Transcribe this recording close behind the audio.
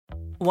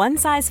One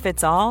size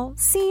fits all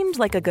seemed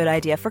like a good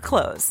idea for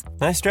clothes.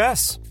 Nice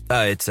dress.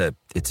 It's a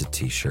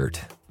t-shirt.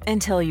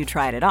 Until you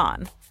tried it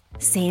on.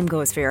 Same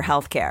goes for your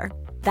healthcare.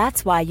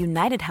 That's why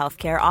United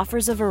Healthcare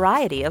offers a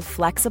variety of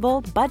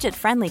flexible,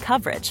 budget-friendly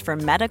coverage for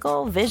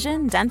medical,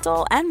 vision,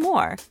 dental, and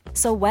more.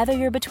 So whether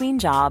you're between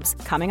jobs,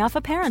 coming off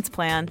a parent's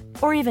plan,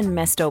 or even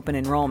missed open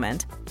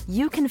enrollment,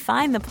 you can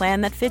find the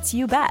plan that fits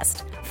you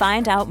best.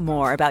 Find out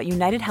more about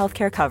United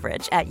Healthcare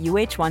coverage at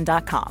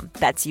uh1.com.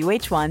 That's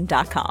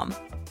uh1.com.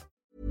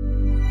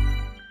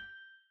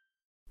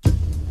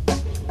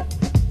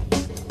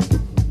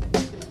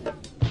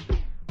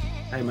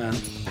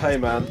 Hey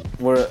man,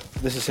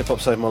 this is Hip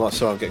Hop Saved My Life.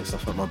 Sorry, I'm getting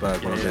stuff out my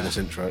bag when I'm doing this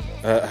intro.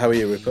 How are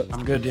you, Rupert?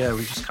 I'm good, yeah.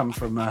 We just come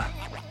from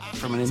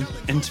an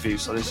interview,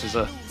 so this is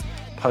a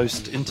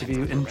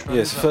post-interview intro.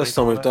 Yeah, it's the first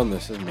time we've done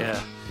this, isn't it?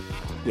 Yeah.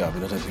 Yeah, I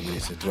mean, I don't think we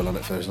need to dwell on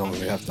it for as long as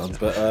we have done,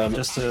 but...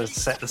 just to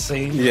set the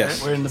scene,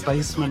 yes. We're in the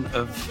basement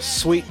of...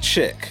 Sweet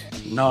Chick.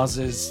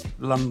 Nas's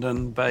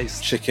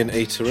London-based... Chicken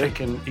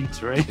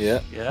Eatery.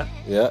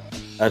 Yeah.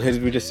 And who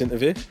did we just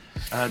interview?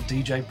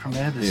 DJ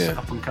Premier, this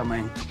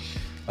up-and-coming...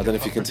 I don't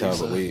know if you can tell,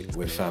 but we're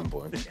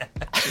fanboying.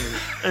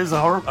 It was a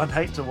horrible... I'd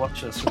hate to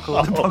watch us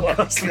record the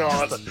podcast. Oh,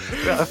 my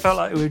God. I felt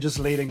like we were just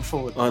leaning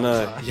forward. I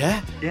know.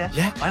 Yeah.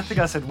 I think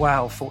I said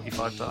wow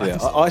 45 times. Yeah,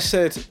 I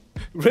said,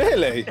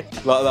 really?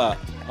 Like that?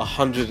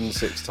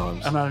 106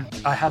 times. And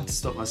I had to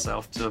stop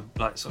myself to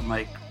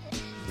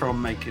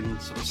making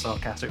sort of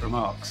sarcastic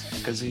remarks,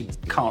 because he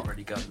can't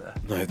really go there.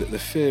 No, the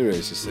fear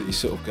is that you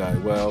sort of go,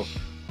 well...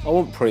 I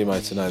want Primo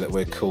to know that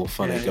we're cool,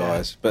 funny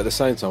guys, but at the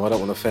same time, I don't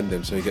want to offend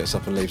him, so he gets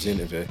up and leaves the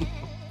interview.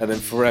 And then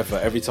forever,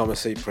 every time I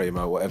see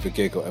Primo, whatever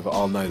gig or whatever,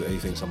 I'll know that he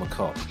thinks I'm a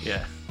cop.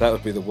 Yeah. That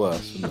would be the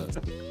worst, wouldn't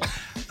it?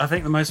 I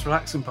think the most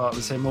relaxing part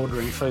was him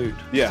ordering food.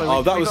 Yeah, so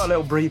we got a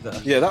little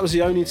breather. Yeah, that was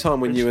the only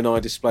time when you and I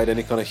displayed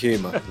any kind of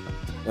humour.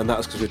 And that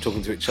was because we were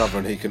talking to each other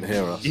and he couldn't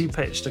hear us. You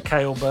pitched a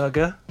kale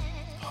burger.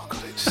 Oh,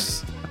 God,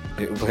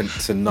 it went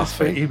to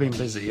nothing. You've been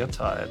busy, you're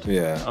tired.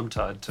 Yeah. I'm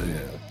tired too.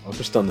 Yeah. I've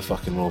just done the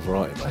fucking Raw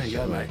Variety. There you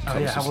go, mate. Oh,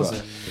 yeah, how was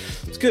it?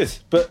 It's good,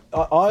 but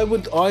I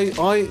want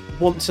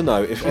to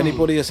know if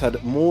anybody has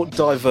had more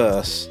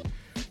diverse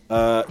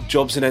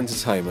jobs in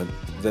entertainment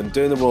than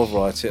doing the Raw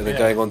Variety and then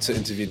going on to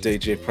interview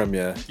DG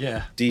Premier.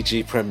 Yeah.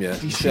 DG Premier.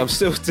 See, I'm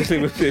still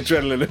dealing with the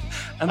adrenaline.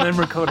 And then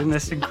recording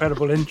this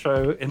incredible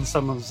intro in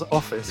someone's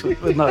office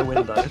with no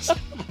windows.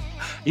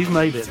 You've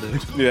made it,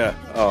 dude. Yeah.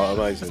 Oh,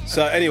 amazing.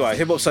 So anyway,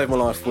 Hip Hop Saved My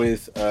Life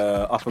with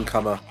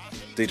up-and-comer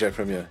DJ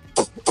Premier.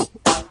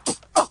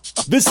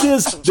 This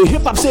is the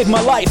Hip Hop Saved My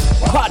Life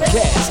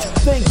podcast.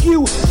 Thank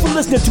you for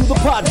listening to the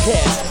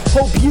podcast.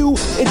 Hope you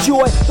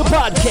enjoy the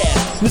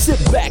podcast. Now sit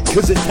back,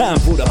 because it's time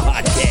for the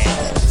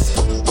podcast.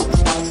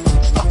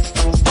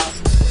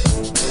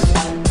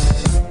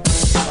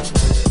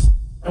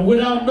 And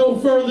without no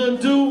further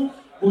ado,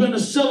 we're going to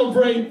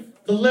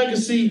celebrate the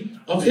legacy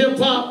of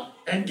hip-hop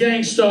and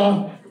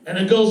Gangstar, and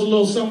it goes a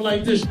little something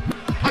like this. A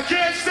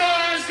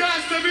Gangstar has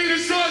got to be the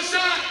short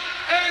shot,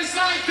 and it's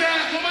like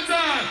that. One more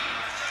time.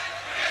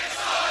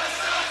 Gangstar has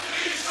got to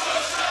be the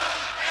short shot,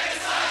 and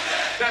it's like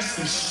that. That's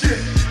the shit.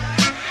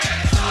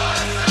 Gangstar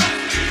has got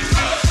to be the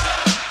short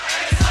shot,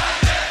 and it's like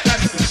that.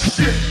 That's the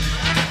shit.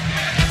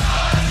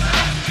 Gangstar has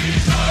got to be the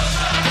short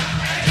shot,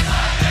 and it's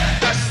like that.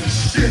 That's the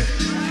shit.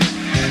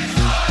 Gangstar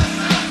has got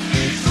to be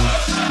the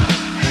short shot,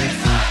 and it's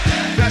like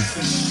that. That's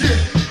the shit.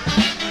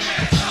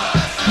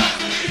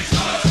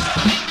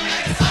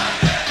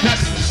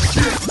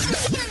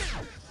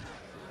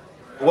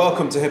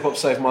 Welcome to Hip Hop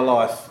Saved My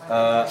Life,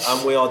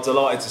 and we are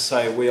delighted to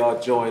say we are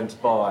joined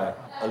by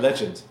a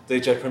legend,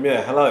 DJ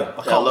Premier. Hello.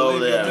 I can't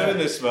believe you're doing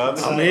this, man.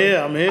 I'm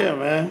here,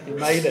 man. You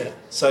made it.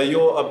 So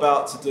you're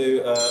about to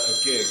do a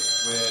gig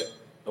with...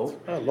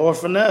 Lord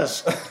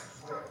Finesse.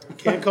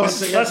 Can't call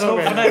it. That's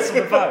Lord Finesse on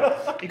the phone.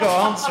 You got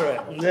to answer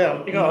it.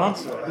 Yeah. You got to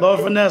answer it. Lord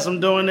Finesse, I'm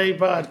doing a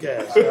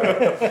podcast.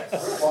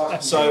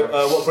 So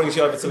what brings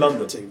you over to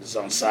London? It's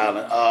on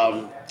silent.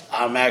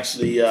 I'm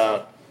actually...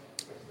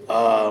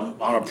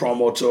 on a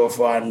promo tour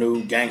for our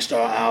new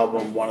Gangstar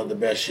album, One of the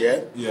Best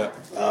Yet. Yeah.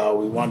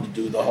 We wanted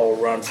to do the whole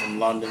run from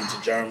London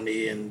to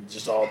Germany and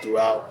just all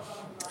throughout.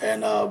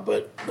 And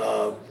but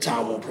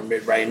time won't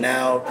permit right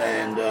now.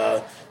 And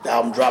the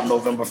album dropped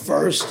November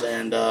 1st.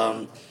 And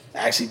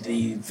actually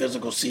the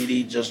physical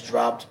CD just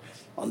dropped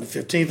on the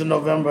 15th of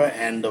November.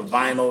 And the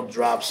vinyl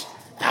drops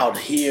out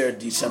here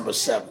December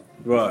 7th.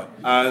 Right.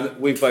 And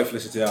we've both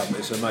listened to the album.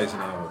 It's an amazing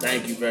album.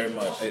 Thank you very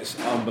much. It's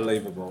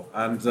unbelievable.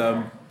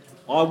 And...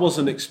 I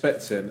wasn't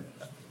expecting.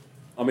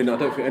 I mean, I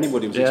don't think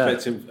anybody was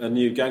expecting a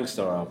new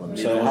Gangstar album.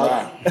 So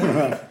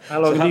how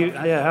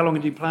long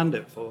had you planned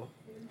it for?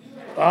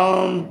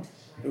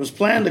 It was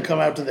planned to come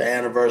after the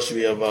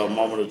anniversary of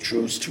Moment of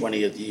Truth's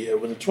 20th year.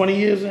 Was it 20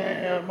 years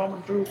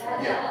Moment of Truth?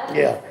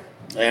 Yeah.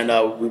 And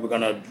we were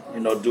gonna,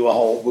 do a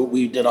whole.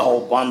 We did a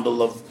whole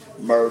bundle of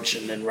merch,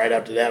 and then right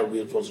after that, we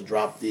were supposed to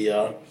drop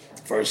the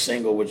first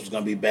single, which was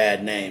gonna be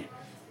Bad Name.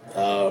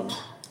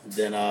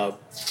 Then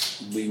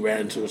we ran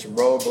into some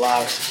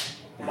roadblocks,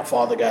 My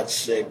father got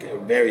sick,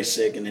 very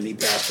sick, and then he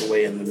passed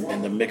away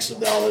in the mix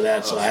of all of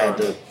that. So I had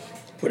to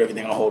put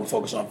everything on hold and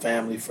focus on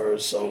family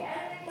first. So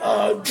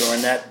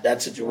during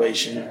that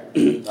situation,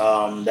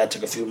 that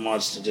took a few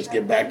months to just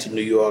get back to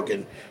New York.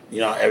 And,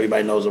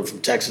 everybody knows I'm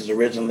from Texas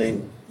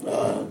originally.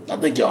 I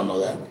think y'all know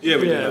that. Yeah,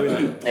 we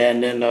do.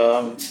 And then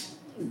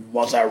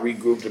once I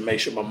regrouped to make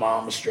sure my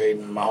mom was straight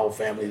and my whole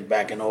family was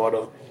back in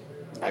order,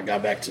 I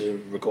got back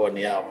to recording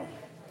the album.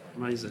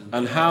 Amazing.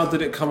 And how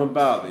did it come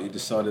about that you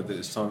decided that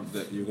it's time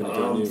that you were going to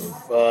do a new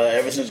one?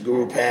 Ever since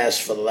Guru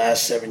passed, for the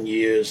last 7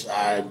 years,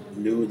 I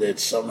knew that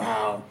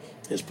somehow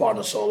his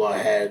partner Solar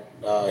had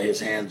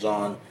his hands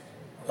on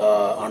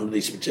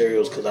unreleased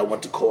materials, because I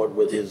went to court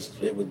with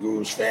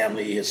Guru's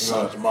family, his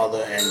son's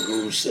mother, and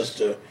Guru's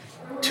sister,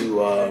 to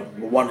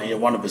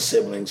one of his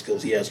siblings,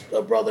 because he has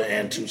a brother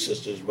and 2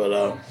 sisters,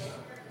 but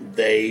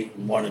they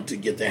wanted to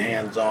get their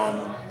hands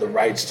on the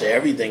rights to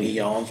everything he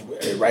owns,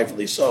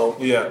 rightfully so,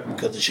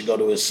 because it should go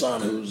to his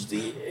son, who's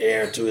the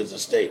heir to his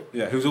estate.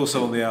 Yeah, who's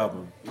also on the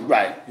album.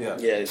 Right. Yeah.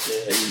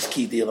 He's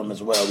Keith Elam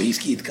as well. He's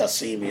Keith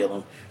Kasim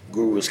Elam.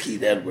 Guru is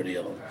Keith Edward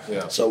Elam.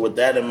 Yeah. So with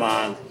that in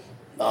mind,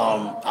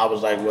 I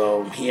was like,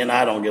 well, he and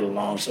I don't get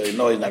along, so he's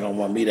not going to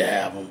want me to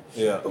have him.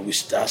 Yeah. But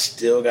I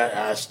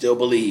still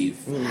believe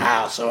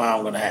somehow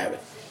I'm going to have it.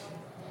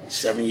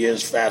 7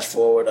 years fast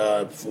forward,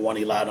 for one,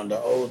 he lied under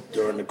oath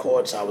during the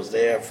courts. I was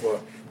there for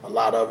a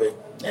lot of it,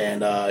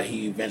 and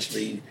he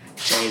eventually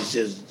changed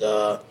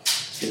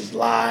his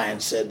lie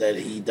and said that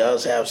he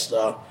does have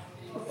stuff.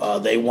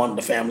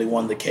 The family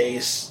won the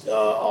case,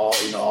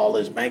 all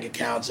his bank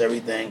accounts,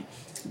 everything,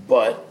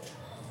 but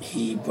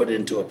he put it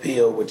into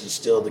appeal, which is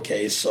still the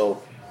case.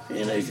 So,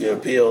 if you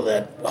appeal,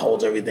 that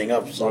holds everything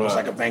up. It's almost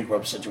like a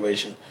bankrupt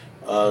situation.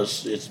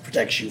 It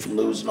protects you from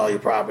losing all your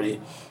property.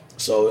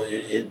 So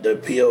the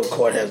appeal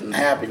court hasn't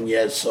happened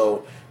yet,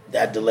 so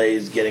that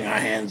delays getting our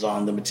hands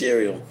on the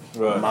material.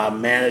 Right. My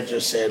manager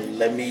said,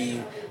 let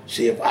me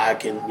see if I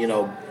can,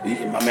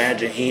 my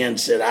manager Ian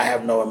said, I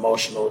have no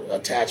emotional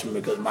attachment,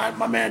 because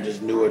my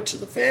manager's newer to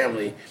the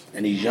family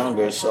and he's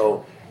younger,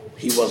 so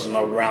he wasn't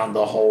around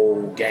the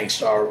whole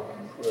Gangstar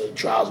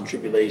trials and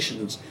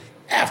tribulations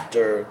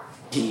after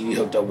he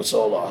hooked up with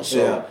Solar.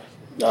 So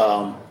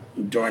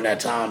during that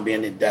time,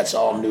 being that that's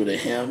all new to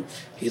him,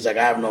 he's like,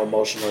 I have no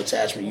emotional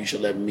attachment. You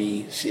should let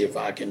me see if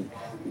I can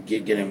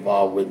get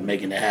involved with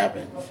making it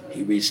happen.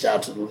 He reached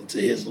out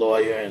to his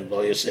lawyer, and the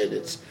lawyer said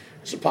it's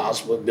a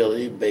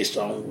possibility based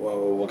on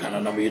what kind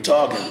of number you're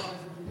talking.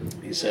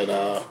 He said,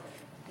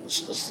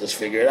 let's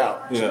figure it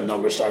out. Yeah. So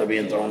numbers started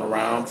being thrown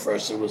around.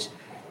 First it was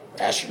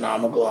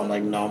astronomical. I'm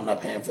like, no, I'm not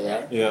paying for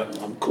that. Yeah.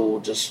 I'm cool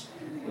just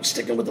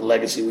sticking with the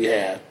legacy we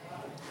had.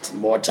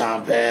 More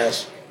time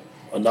passed.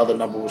 Another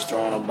number was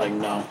thrown. I'm like,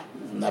 no,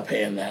 I'm not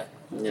paying that.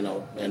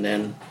 And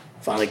then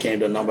finally came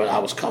to a number I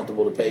was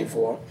comfortable to pay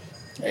for,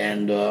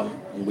 and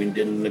we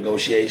did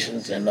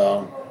negotiations, and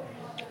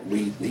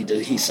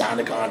he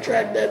signed a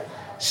contract that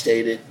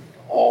stated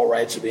all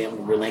rights are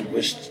being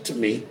relinquished to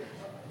me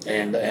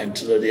and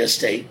to the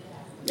estate.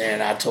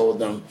 And I told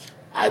them,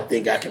 I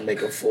think I can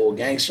make a full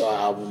Gangstar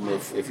album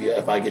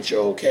if I get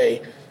your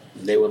okay.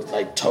 They were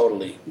like,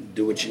 totally,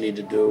 do what you need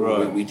to do.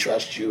 Right. We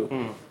trust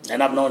you.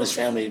 And I've known his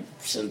family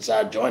since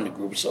I joined the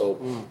group, so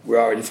we're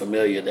already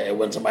familiar.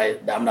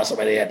 I'm not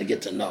somebody they had to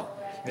get to know.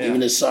 Yeah.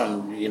 Even his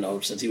son,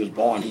 since he was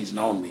born, he's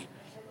known me.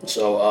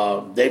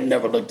 So they've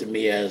never looked at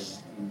me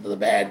as the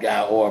bad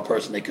guy or a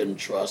person they couldn't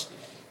trust.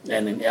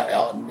 And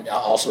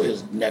also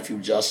his nephew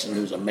Justin,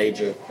 who's a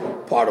major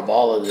part of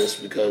all of this,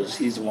 because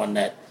he's the one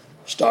that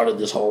started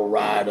this whole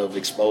ride of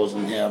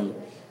exposing him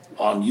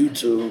on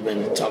YouTube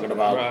and talking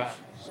about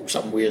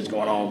something weird's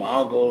going on with my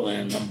uncle,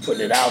 and I'm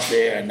putting it out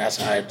there, and that's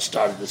how it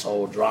started this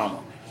whole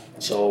drama.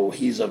 So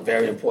he's a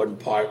very important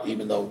part.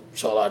 Even though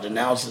Solar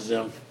denounces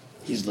him,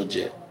 he's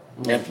legit.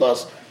 And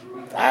plus,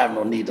 I have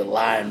no need to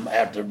lie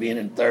after being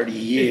in 30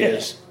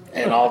 years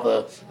and all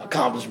the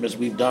accomplishments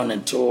we've done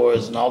in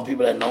tours, and all the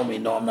people that know me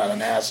know I'm not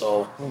an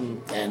asshole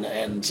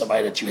and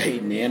somebody that you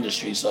hate in the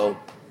industry. So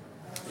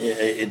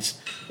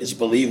it's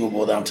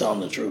believable that I'm telling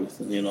the truth.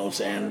 You know what I'm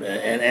saying?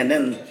 And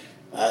then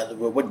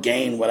what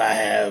gain would I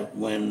have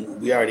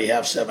when we already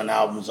have 7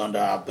 albums under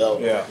our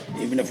belt? Yeah.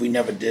 Even if we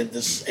never did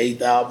this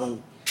 8th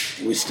album,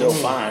 we're still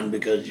fine,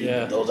 because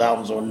those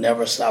albums will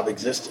never stop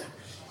existing.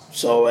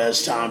 So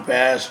as time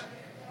passed,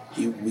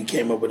 we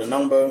came up with a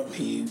number.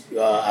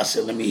 I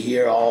said, let me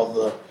hear all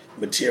the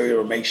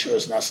material to make sure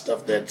it's not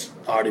stuff that's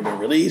already been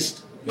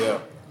released. Yeah.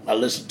 I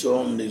listened to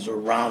them. These were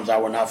rhymes I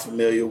were not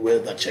familiar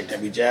with. I checked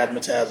every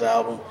Jazzmatazz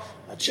album.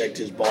 I checked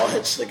his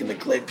Ballhead Slick in the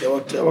Click. There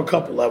were a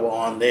couple that were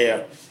on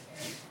there.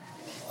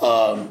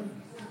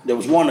 There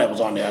was one that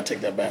was on there. I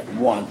take that back.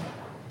 One.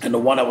 And the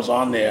one that was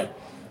on there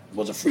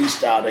was a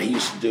freestyle that he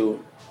used to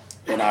do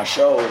in our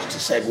shows to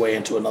segue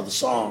into another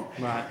song.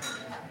 Right.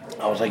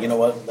 I was like, you know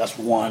what? That's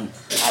 1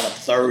 out of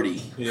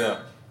 30. Yeah.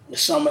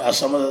 Some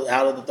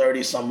out of the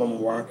 30, some of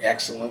them weren't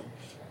excellent,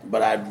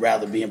 but I'd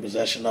rather be in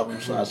possession of them.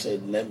 So I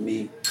said, let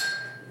me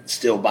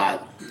still buy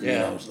them. Yeah. You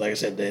know, so like I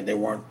said, they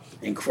weren't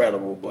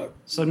incredible, but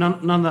So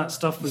none of that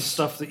stuff was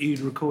stuff that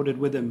you'd recorded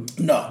with him.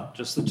 no,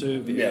 Just the two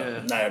of you.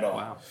 yeah, not at all.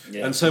 Wow.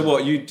 Yeah. And so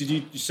what? You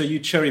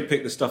cherry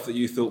picked the stuff that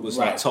you thought was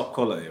like Right. top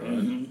quality, right?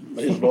 Mm-hmm.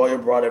 His lawyer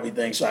brought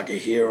everything so I could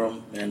hear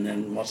him, and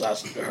then once I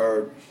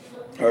heard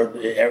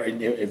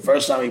the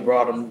first time he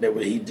brought them,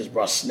 he just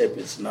brought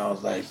snippets, and I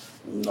was like,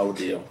 no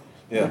deal,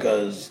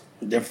 because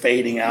they're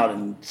fading out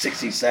in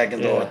 60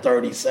 seconds or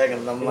 30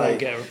 seconds. I'm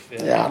like,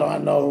 how do I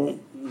know?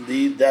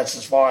 That's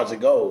as far as it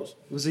goes.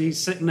 Was he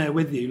sitting there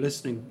with you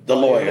listening? The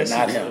while you lawyer, listened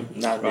not to him.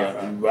 Not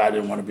me. I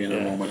didn't want to be in the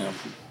room with him.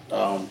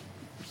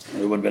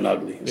 It would have been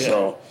ugly. Yeah.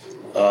 So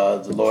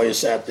the lawyer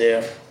sat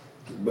there.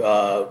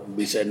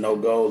 We said, no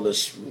go.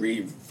 Let's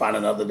find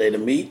another day to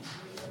meet.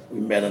 We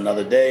met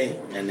another day,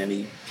 and then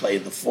he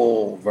played the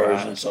full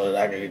version so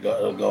that I could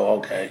go,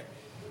 okay,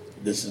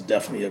 this is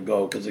definitely a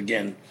go. Because,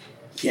 again,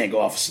 you can't go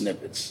off of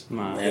snippets.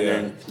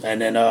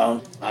 And then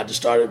I just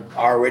started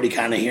already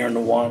kind of hearing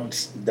the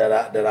ones that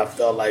I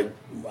felt like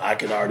I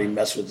could already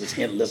mess with, just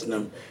listen to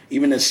them.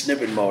 Even in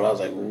snippet mode, I was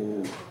like,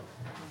 ooh,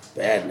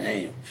 bad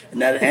name.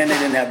 And they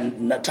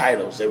didn't have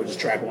titles. They were just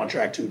track 1,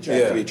 track 2,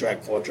 track 3,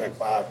 track 4, track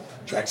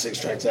 5, track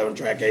 6, track 7,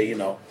 track 8, you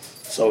know.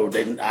 So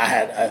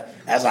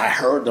as I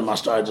heard them, I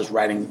started just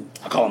writing,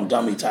 I call them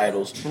dummy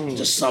titles,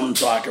 just some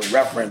so I could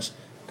reference,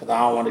 because I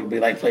don't want to be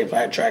like play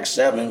track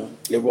 7.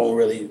 It won't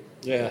really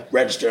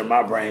register in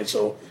my brain.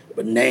 So,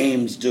 but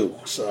names do.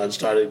 So I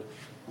started,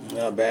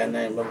 bad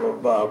name, blah, blah,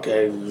 blah,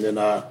 okay. And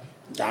then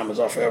Diamonds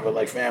Are Forever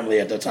Like Family.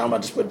 At the time, I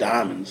just put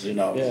Diamonds, you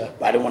know. Yeah.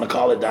 But I didn't want to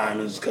call it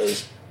Diamonds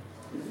because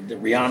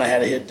Rihanna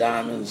had a hit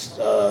Diamonds,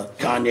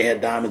 Kanye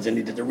had Diamonds, and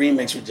he did the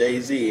remix with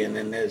Jay-Z, and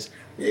then there's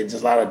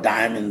just a lot of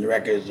Diamond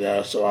records.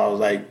 So I was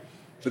like...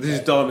 But this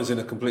is Diamonds in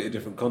a completely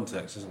different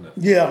context, isn't it?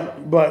 Yeah,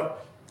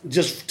 but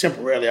just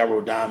temporarily I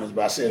wrote Diamonds,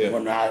 but I said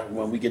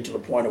when we get to the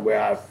point of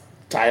where I've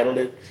titled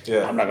it,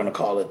 I'm not going to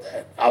call it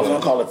that. I was going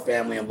to call it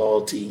Family and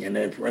Loyalty, and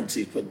then in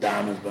parentheses put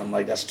Diamonds, but I'm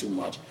like, that's too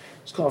much.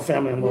 It's called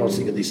Family and Loyalty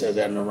because he says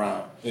that in the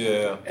rhyme.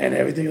 Yeah. And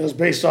everything was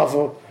based off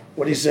of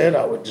what he said.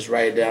 I would just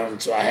write it down,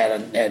 so I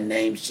had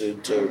names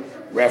to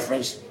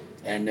reference,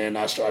 and then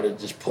I started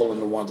just pulling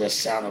the ones that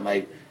sounded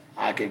like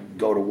I could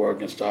go to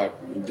work and start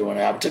doing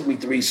it. It took me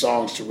 3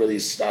 songs to really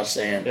start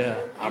saying,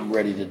 I'm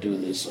ready to do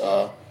this.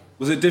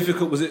 Was it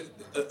difficult? Was it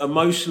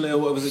emotionally, or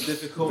what was it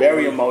difficult?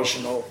 Very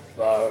emotional,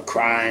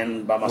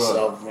 crying by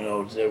myself, you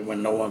know,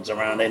 when no one's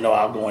around. They know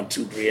I'll go in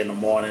 2, 3 in the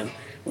morning.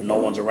 When no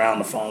one's around,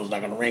 the phone's not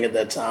going to ring at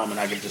that time, and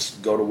I could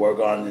just go to work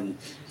on and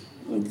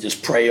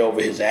just pray over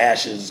his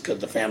ashes, because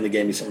the family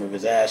gave me some of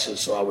his ashes.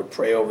 So I would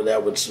pray over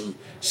that with some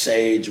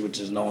sage,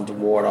 which is known to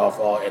ward off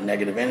all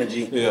negative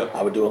energy. Yeah.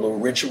 I would do a little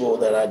ritual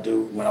that I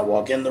do when I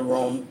walk in the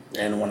room,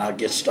 and when I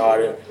get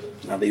started,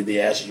 I leave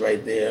the ashes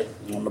right there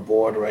on the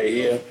board right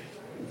here,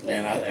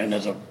 and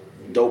there's a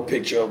dope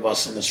picture of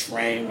us in this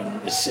frame,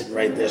 and it's sitting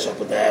right there, so I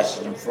put the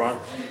ashes in front,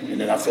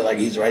 and then I feel like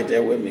he's right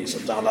there with me.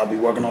 Sometimes I'll be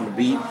working on the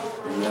beat,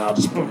 and then I'll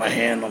just put my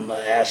hand on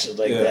the ashes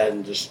like that,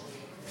 and just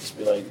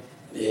be like,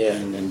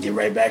 and then get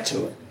right back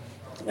to it.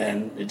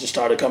 And it just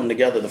started coming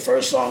together. The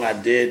first song I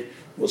did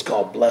was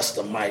called Bless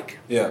the Mic,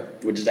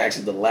 which is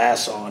actually the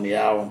last song on the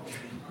album.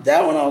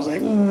 That one I was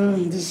like,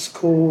 this is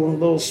cool, a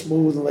little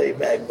smooth and laid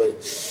back,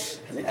 but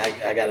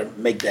I got to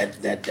make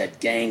that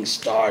Gang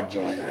Star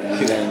joint.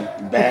 And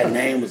then Bad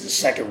Name was the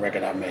second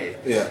record I made.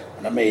 Yeah.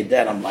 When I made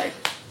that, I'm like,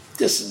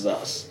 this is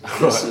us.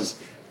 This is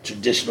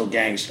traditional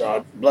Gang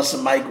Star. Bless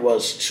the Mic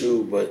was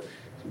too, but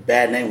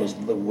Bad Name was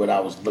what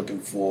I was looking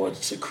for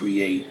to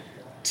create,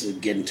 to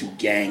get into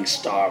Gang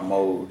Star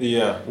mode.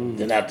 Yeah.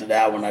 Then after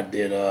that one, I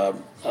did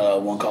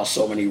one called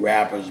So Many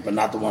Rappers, but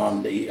not the one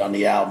on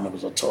the album. It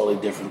was a totally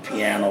different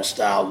piano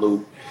style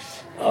loop.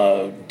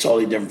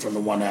 Totally different from the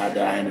one that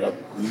I ended up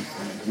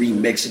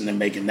remixing and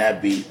making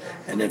that beat.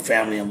 And then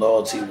Family and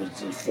Loyalty was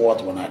the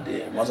 4th one I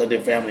did. Once I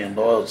did Family and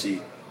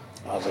Loyalty,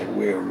 I was like,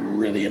 we're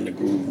really in the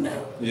groove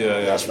now.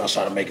 Yeah. That's when I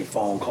started making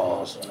phone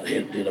calls. I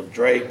hit up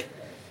Drake,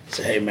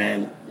 said, hey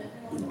man,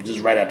 just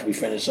right after we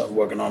finished up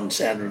working on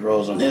Sandra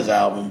Rose on his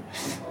album,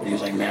 but he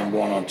was like, man, I'm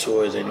going on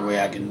tours anyway.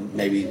 I can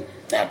maybe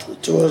after the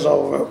tour's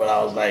over, but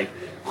I was like,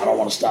 I don't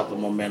want to stop the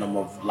momentum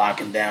of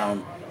locking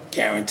down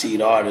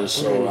guaranteed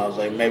artists. So I was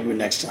like, maybe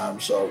next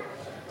time. So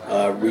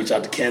reached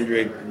out to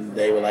Kendrick.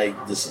 They were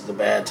like, this is the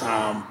bad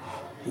time.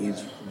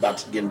 He's about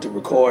to get into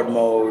record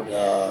mode,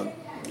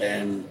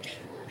 and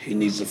he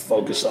needs to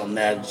focus on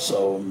that.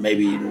 So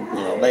maybe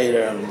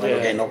later. And I'm like,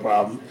 okay, no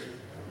problem.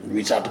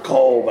 Reached out to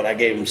Cole, but I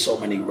gave him So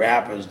Many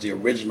Rappers, the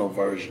original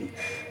version.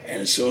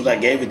 And as soon as I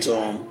gave it to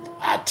him,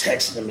 I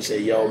texted him and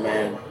said, yo,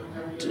 man,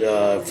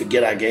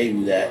 forget I gave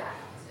you that.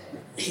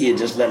 He had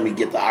just let me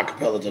get the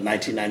acapella to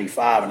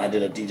 1995, and I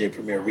did a DJ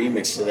Premier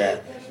remix to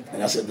that.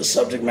 And I said, the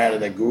subject matter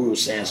that Guru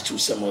was saying is too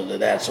similar to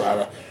that,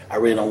 so I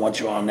really don't want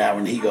you on that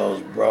one. He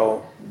goes,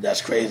 bro,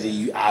 that's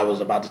crazy. I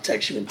was about to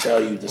text you and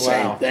tell you the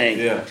same thing.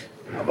 Yeah.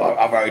 I've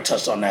already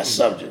touched on that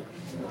subject.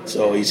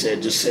 So he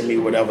said, just send me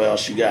whatever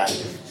else you got.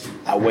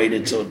 I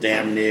waited till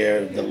damn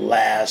near the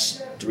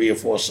last 3 or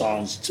 4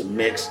 songs to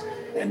mix,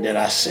 And then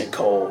I sent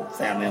Cole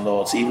Family and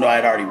Loyalty, even though I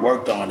had already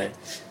worked on it,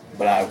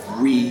 but I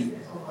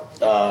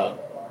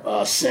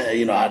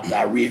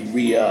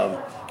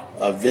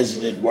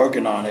visited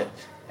working on it,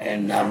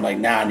 and I'm like,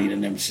 now I need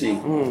an MC.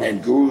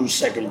 And Guru's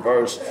second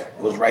verse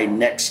was right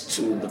next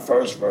to the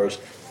first verse.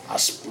 I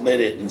split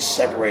it and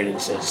separated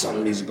and said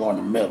something needs to go in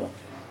the middle.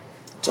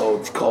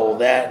 Told Cole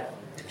that.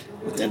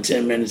 Within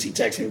 10 minutes, he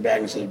texted me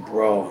back and said,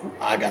 bro,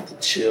 I got the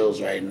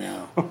chills right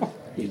now.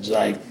 He's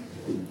like,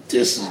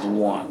 this is the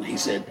one. He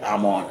said,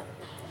 I'm on it.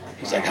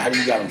 He's like, how do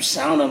you got him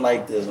sounding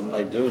like this? I'm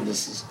like, dude,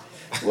 this is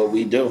what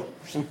we do.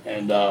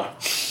 And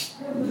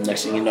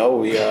next thing you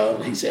know,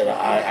 he said,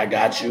 I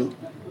got you.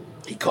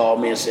 He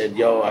called me and said,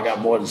 yo, I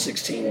got more than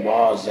 16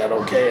 bars. Is that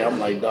okay? I'm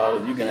like,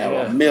 dog, you can have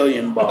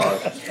 1,000,000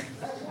 bars.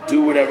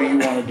 Do whatever you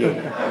want to do.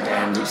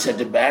 And he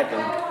sent it back,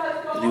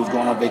 and he was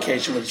going on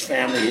vacation with his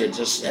family. He had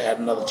just had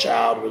another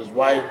child with his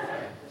wife.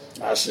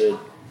 I said,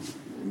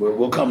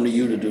 we'll come to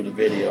you to do the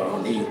video.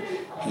 And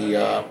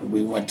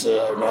we went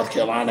to North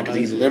Carolina because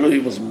he literally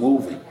was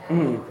moving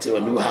to a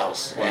new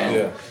house.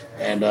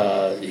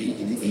 And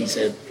he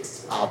said,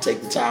 I'll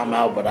take the time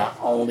out, but I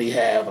only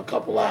have a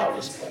couple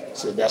hours.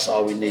 So that's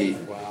all we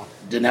need. Wow.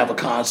 Didn't have a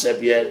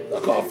concept yet. I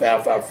called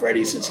Fab Five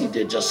Freddy since he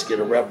did Just to Get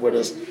a Rep with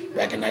us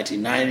back in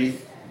 1990.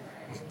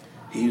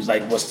 He was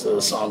like, what's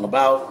the song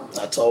about?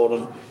 I told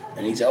him.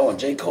 And he said, oh, and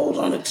J. Cole's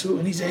on it too.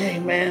 And he said, hey,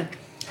 man,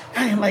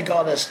 I didn't like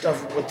all that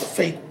stuff with the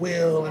fake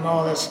will and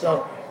all that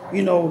stuff.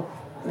 You know,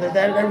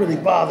 that really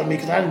bothered me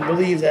because I didn't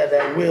believe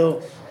that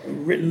will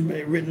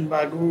written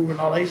by Guru and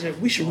all that. He said,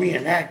 we should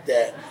reenact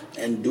that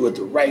and do it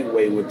the right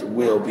way with the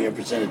will being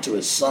presented to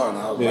his son.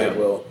 I was like,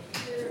 well,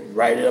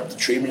 write it up the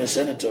treatment and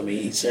send it to me.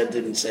 He said,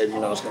 it's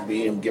going to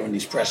be him giving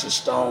these precious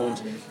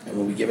stones, and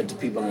when we give it to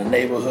people in the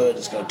neighborhood,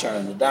 it's going to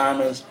turn into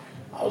diamonds.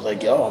 I was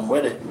like, yo, I'm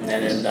with it. And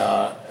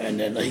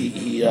then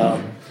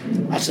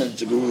I sent it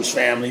to Guru's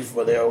family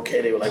for their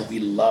okay. They were like, we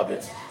love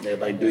it. They're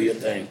like, do your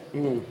thing.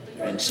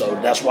 And so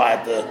that's why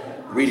at the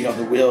reading of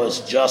the will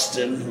is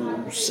Justin,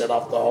 who set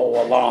off the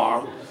whole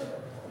alarm,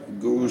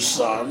 Guru's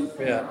son,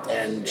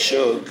 and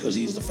Suge, because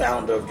he's the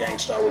founder of Gang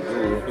Starr with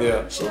Guru.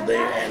 Yeah. So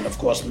and of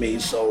course me,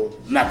 so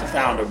not the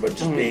founder, but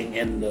just being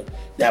in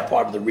that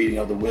part of the reading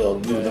of the will,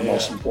 the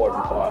most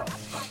important part.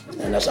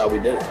 And that's how we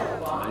did it.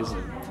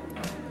 Amazing.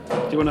 Do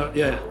you want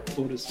to,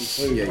 order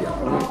some food?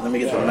 Let me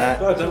get the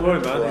mat. No, don't worry,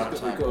 man.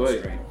 We've got to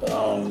wait.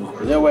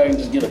 Is there a way I can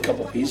just get a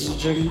couple pieces of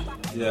chicken?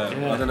 Yeah,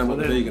 I don't know what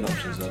the vegan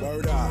options are.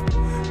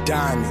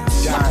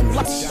 Diamonds.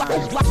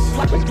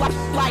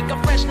 Like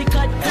a freshly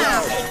cut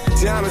diamond.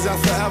 Diamonds are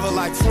forever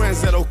like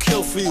friends that'll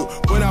kill for you.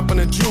 Went up in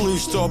a jewelry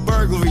store,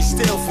 burglary,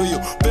 steal for you.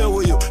 Bill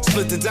with you,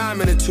 split the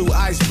diamond in two,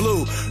 ice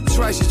blue.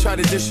 Twice you try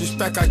to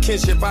disrespect our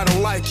kinship, I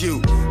don't like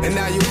you. And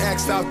now you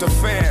X'd out the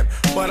fam.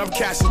 But I'm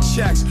cashing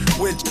checks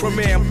with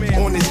Premier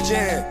on this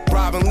jam.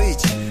 Robin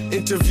Leach,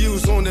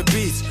 interviews on the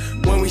beats.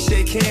 When we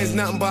shake hands,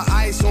 nothing but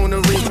ice on the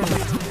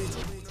ring.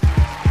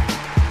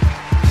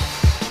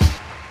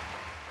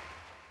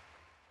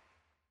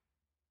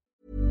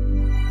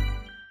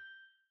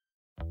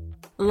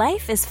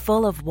 Life is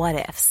full of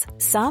what-ifs.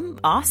 Some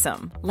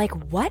awesome, like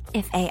what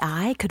if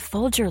AI could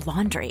fold your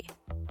laundry?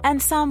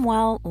 And some,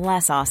 well,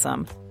 less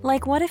awesome,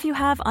 like what if you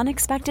have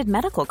unexpected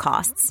medical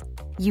costs?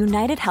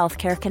 United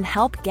Healthcare can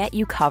help get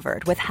you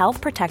covered with Health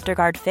Protector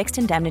Guard fixed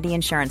indemnity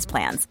insurance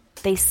plans.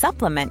 They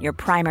supplement your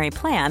primary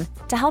plan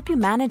to help you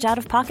manage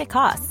out-of-pocket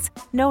costs.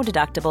 No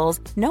deductibles,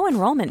 no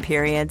enrollment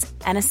periods,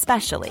 and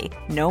especially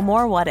no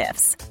more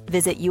what-ifs.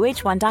 Visit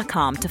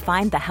uh1.com to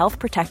find the Health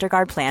Protector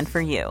Guard plan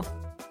for you.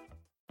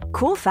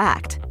 Cool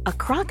fact, a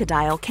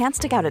crocodile can't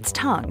stick out its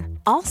tongue.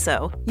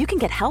 Also, you can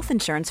get health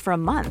insurance for a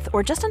month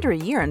or just under a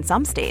year in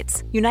some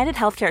states. United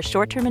Healthcare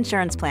short-term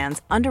insurance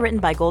plans, underwritten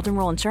by Golden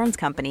Rule Insurance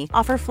Company,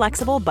 offer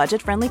flexible,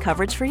 budget-friendly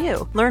coverage for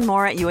you. Learn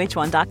more at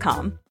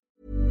uh1.com.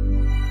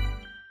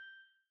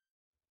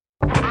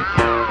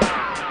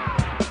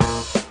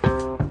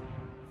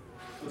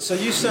 So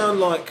you sound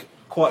like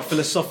quite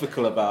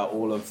philosophical about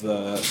all of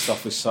the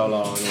stuff with Solar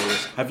and all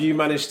this. Have you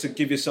managed to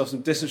give yourself some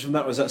distance from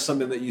that, or is that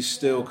something that you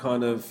still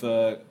kind of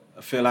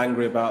feel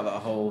angry about, the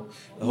whole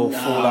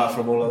fallout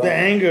from all of that? The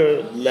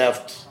anger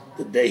left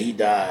the day he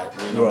died,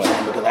 you know what I'm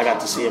saying? Because I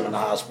got to see him in the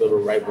hospital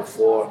right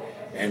before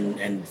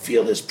and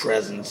feel his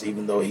presence,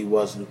 even though he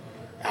wasn't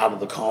out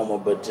of the coma,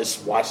 but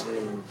just watching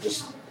him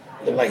just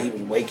looked like he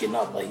was waking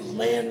up, like he's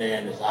laying there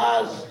and his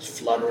eyes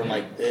fluttering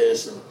like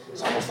this, and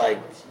it's almost like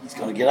he's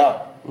gonna get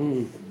up.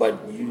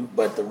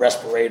 But the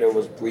respirator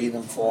was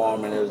breathing for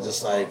him, and it was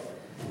just like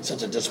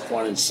such a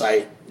disappointing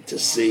sight to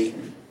see.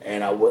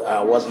 And I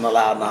wasn't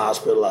allowed in the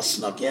hospital. I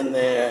snuck in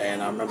there,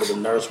 and I remember the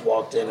nurse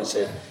walked in and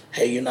said,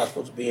 "Hey, you're not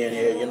supposed to be in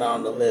here. You're not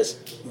on the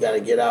list. You got to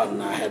get out."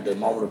 And I had the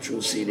moment of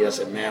truth CD. I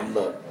said, "Ma'am,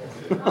 look,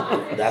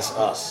 that's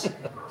us." And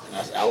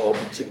I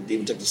took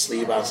the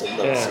sleeve out and said,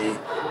 "Look, see,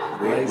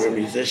 we're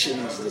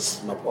musicians. This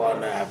is my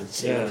partner. I haven't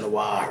seen him in a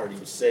while. I heard he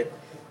was sick.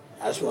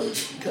 I just wanted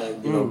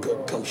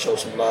to come show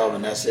some love,"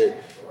 and that's it.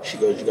 She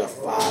goes, "You got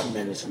 5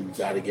 minutes and you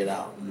got to get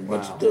out."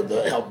 But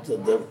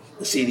the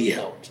CD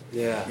helped.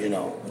 Yeah.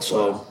 And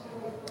so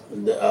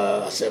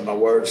I said my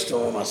words to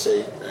him. I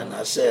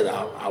said,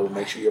 I will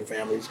make sure your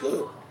family's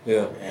good.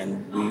 Yeah.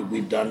 And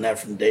we've done that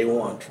from day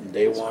one. From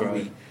day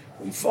one,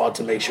 we fought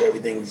to make sure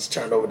everything's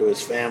turned over to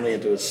his family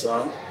and to his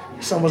son.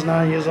 His son was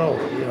 9 years old,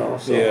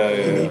 so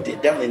he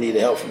definitely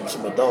needed help from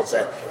some adults.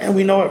 And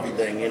we know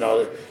everything,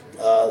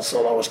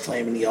 Solar was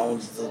claiming he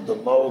owns the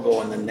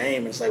logo and the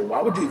name. It's like,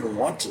 why would you even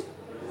want to?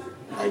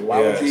 Like,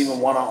 why would you even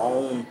want to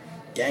own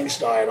Gang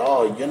Starr at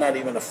all? You're not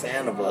even a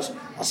fan of us.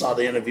 I saw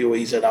the interview where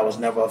he said I was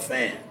never a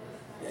fan.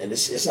 And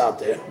it's out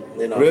there,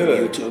 Really?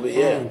 on YouTube.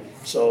 Yeah.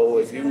 So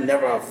if you're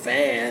never a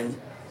fan,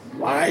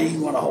 why do you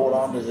want to hold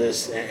on to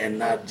this and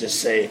not just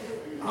say,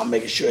 I'm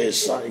making sure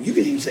his son, you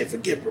could even say,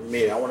 forget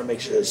Premier, I want to make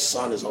sure his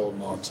son is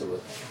holding on to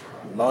it.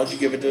 As long as you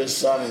give it to his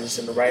son and it's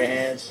in the right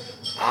hands,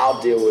 I'll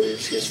deal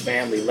with his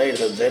family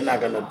later. They're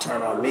not going to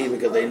turn on me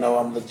because they know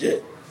I'm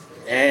legit.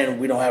 And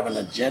we don't have an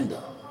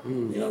agenda. You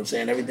know what I'm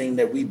saying? Everything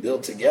that we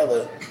built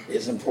together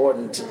is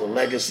important to the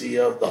legacy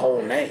of the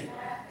whole name.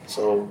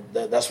 So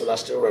that's what I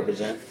still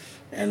represent.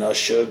 And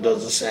Suge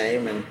does the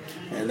same.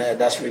 And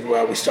that's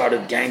why we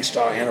started Gang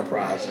Starr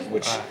Enterprises,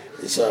 which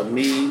is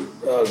me,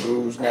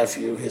 Gru's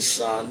nephew, his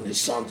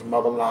son's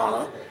mother,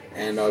 Lana,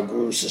 and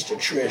Gru's sister,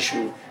 Trish,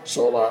 who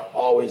Solar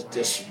always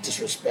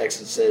disrespects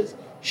and says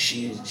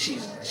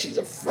she's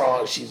a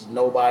fraud, she's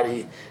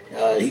nobody.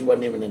 He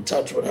wasn't even in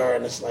touch with her,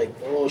 and it's like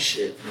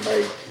bullshit.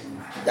 Like,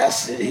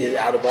 that's it.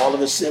 Out of all of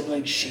his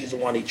siblings, she's the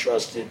one he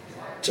trusted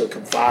to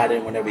confide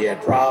in whenever he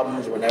had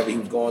problems, whenever he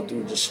was going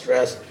through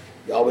distress.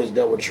 He always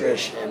dealt with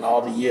Trish, and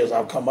all the years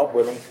I've come up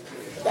with him,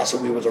 that's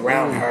when we was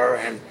around her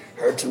and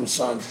her two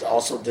sons.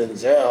 Also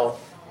Denzel,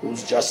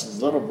 who's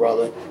Justin's little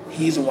brother,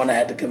 he's the one that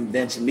had to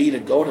convince me to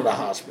go to the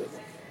hospital.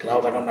 Because I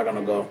was like, I'm not going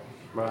to go.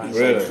 Right.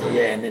 Really? Like,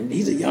 yeah, and then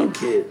he's a young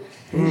kid.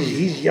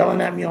 He's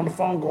yelling at me on the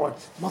phone going,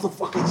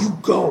 motherfucker, you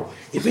go.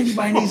 If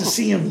anybody needs to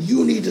see him,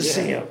 you need to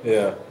see him.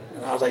 Yeah.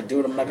 And I was like,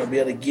 dude, I'm not going to be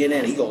able to get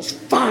in. He goes,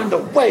 find a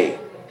way.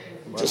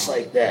 Just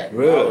like that.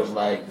 Really? I was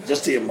like,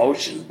 just the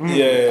emotion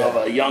of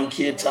a young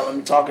kid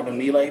talking to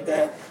me like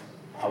that.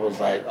 I was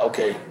like,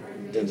 okay,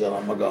 Denzel,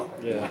 I'm going to go.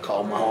 Yeah. I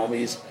called my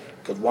homies,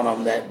 because one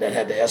of them that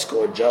had to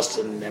escort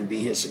Justin and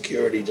be his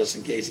security just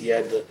in case he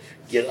had to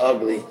get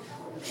ugly,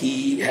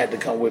 he had to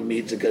come with me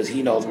because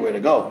he knows where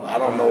to go. I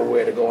don't know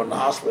where to go in the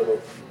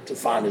hospital to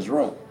find his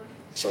room.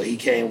 So he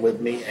came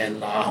with me,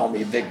 and our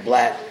homie Vic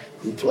Black,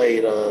 who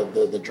played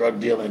the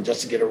drug dealer in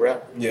Just to Get a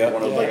Rep. Yeah.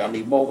 One of like, I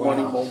need more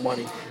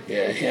money.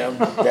 Yeah, him.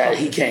 That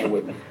he came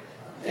with me.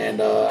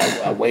 And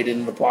I waited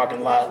in the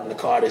parking lot in the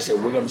car. They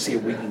said, we're going to see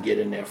if we can get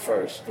in there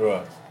first.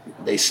 Right.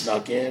 They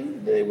snuck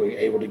in. They were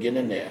able to get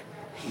in there.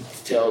 He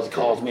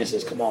calls me and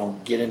says, come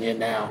on, get in here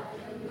now.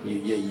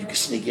 You can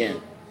sneak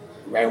in.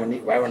 Right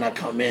when I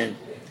come in,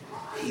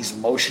 he's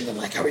motioning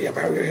like, hurry up.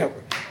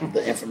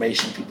 The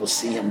information, people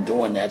see him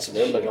doing that. So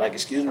they're looking like,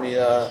 excuse me,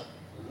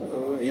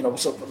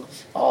 what's up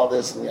with all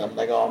this? And I'm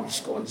like, I'm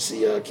just going to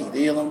see Keith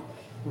Elam.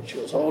 She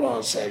goes, hold on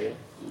a second.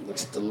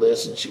 Looks at the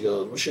list and she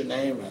goes, what's your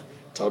name? And I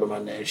told her my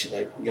name. She's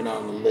like, you're not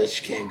on the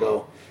list, you can't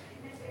go.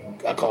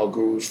 I called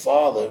Guru's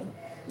father.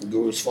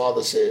 Guru's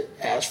father said,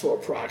 ask for a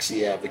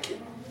proxy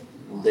advocate.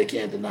 They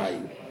can't deny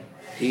you.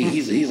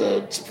 He's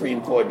a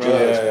Supreme Court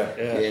judge.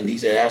 And he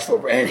said, ask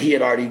for, and he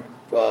had already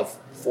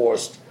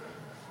forced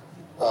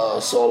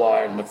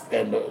Solar and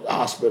the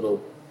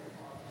hospital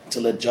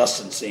to let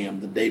Justin see him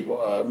the day,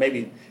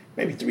 maybe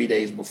 3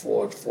 days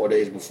before, 4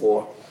 days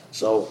before.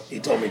 So he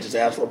told me, just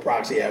ask for a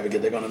proxy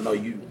advocate. They're going to know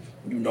you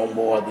know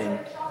more than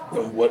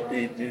what,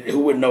 who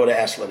would know to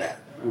ask for that?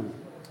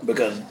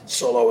 Because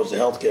Solar was the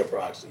healthcare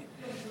proxy.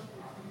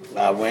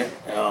 I went,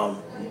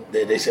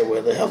 they said,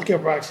 well, the healthcare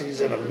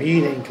proxy's in a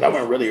meeting, because I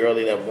went really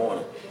early that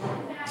morning.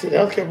 I said, the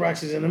healthcare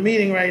proxy's in a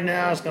meeting right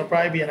now. It's going to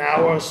probably be an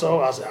hour or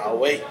so. I said, I'll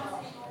wait.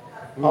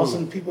 All of a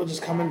sudden, people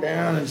just coming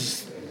down and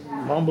just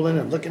mumbling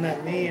and looking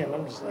at me, and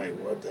I'm just like,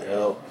 what the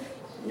hell?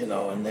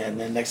 And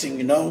then next thing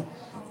you know,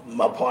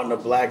 my partner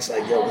Black's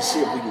like, yo, let's see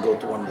if we can go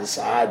through one of the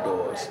side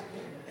doors.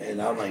 And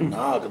I'm like,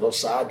 nah, because those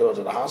side doors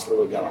of the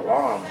hospital got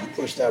alarms. You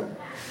push that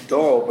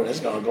door open,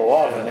 it's going to go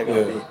off, and they're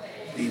going to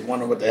be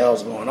wondering what the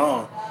hell's going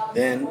on.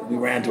 Then we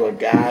ran to a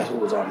guy who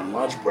was on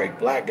lunch break,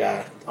 black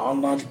guy,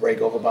 on lunch break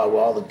over by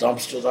where all the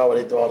dumpsters are,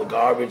 where they throw all the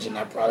garbage, and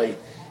I probably,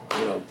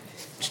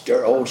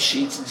 stir old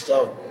sheets and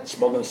stuff,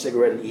 smoking a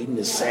cigarette and eating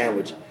his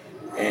sandwich.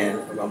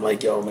 And I'm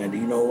like, yo, man, do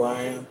you know who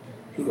I am?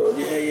 He goes,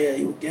 yeah,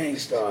 you a Gang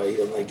Starr. He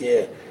goes like,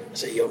 yeah. I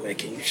said, yo, man,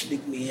 can you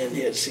sneak me in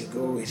here to see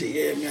Guru? He said,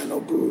 yeah, man, I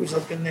know Guru's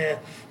up in there.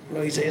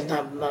 He said, he's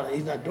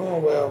not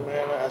doing well,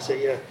 man. I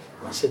said, yeah.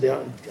 I said,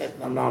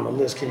 I'm not on the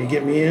list. Can you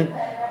get me in?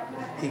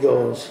 He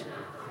goes,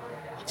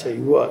 I'll tell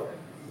you what.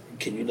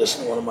 Can you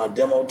listen to one of my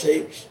demo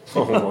tapes?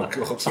 Oh, my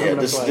God. Yeah,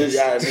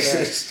 this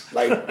is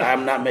like,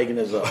 I'm not making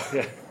this up.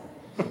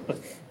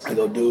 I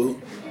go,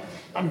 dude,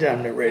 I'm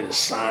down there ready to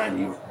sign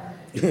you.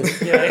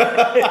 If you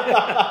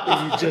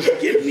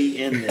just get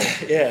me in there.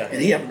 Yeah.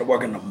 And he happened to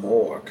work in the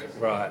morgue.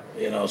 Right.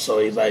 So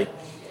he's like,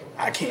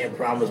 I can't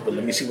promise, but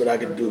let me see what I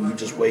can do. You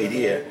just wait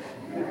here.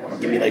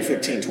 Give me like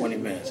 15, 20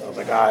 minutes. I was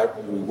like, all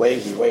right, we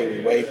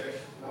wait.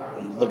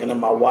 I'm looking at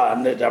my watch.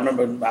 I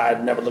remember I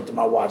had never looked at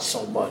my watch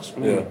so much.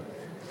 Yeah.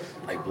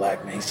 Like,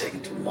 Black, man, he's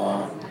taking too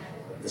long.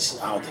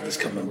 I don't think he's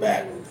coming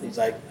back. He's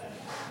like,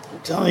 I'm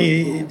telling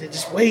you,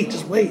 just wait.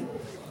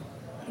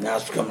 Now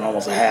it's becoming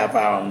almost a half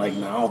hour. I'm like,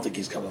 no, I don't think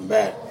he's coming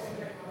back.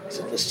 He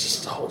said, let's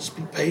just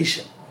be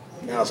patient.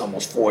 Now it's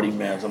almost 40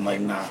 minutes. I'm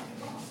like, nah,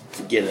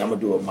 forget it. I'm going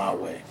to do it my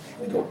way.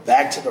 We go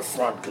back to the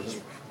front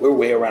because we're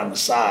way around the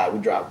side. We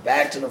drive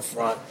back to the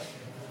front.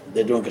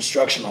 They're doing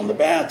construction on the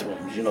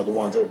bathrooms, the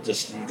ones that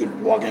just you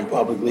could walk in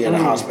publicly at a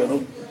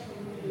hospital.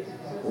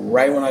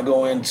 Right when I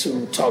go in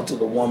to talk to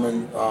the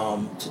woman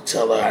to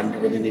tell her I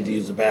really need to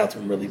use the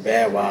bathroom really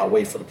bad while I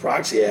wait for the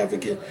proxy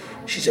advocate,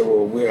 she said,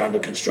 well, we're under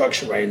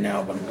construction right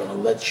now, but I'm going to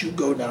let you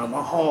go down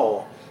the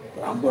hall,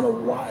 but I'm going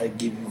to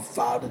give you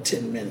 5 to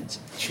 10 minutes.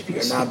 If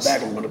you're not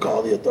back, I'm going to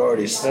call the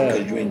authorities because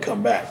you didn't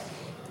come back.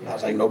 I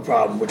was like, no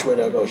problem. Which way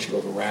do I go? She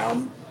goes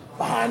around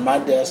behind my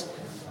desk,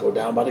 go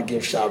down by the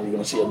gift shop, you're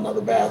going to see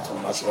another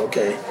bathroom. I said,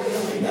 okay.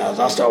 Now, as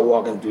I start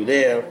walking through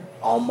there,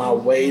 on my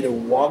way to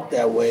walk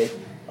that way,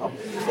 a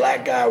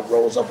black guy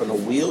rolls up in a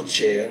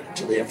wheelchair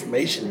to the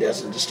information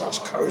desk and just starts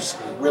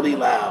cursing really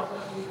loud.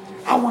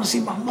 I want to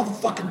see my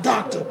motherfucking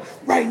doctor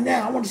right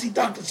now. I want to see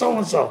Dr.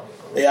 So-and-so.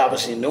 They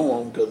obviously knew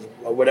him because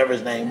whatever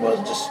his name was,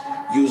 just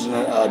using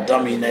a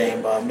dummy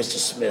name, Mr.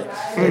 Smith.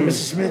 Hey,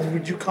 Mr. Smith,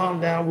 would you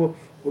calm down?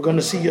 We're going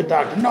to see your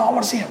doctor. No, I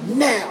want to see him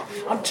now.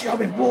 I've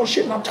been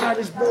bullshitting. I'm tired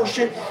of this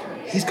bullshit.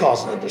 He's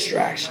causing a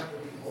distraction.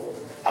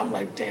 I'm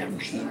like, damn,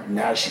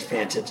 now she's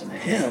paying attention to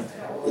him.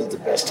 This is the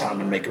best time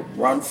to make a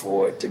run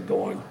for it to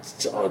go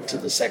to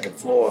the second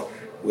floor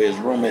where his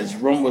room is.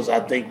 His room was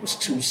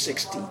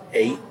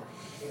 268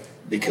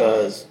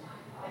 because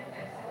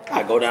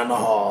I go down the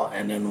hall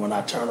and then when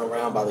I turn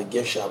around by the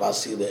gift shop, I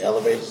see the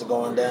elevators are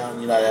going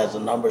down. It has a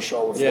number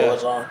show what floor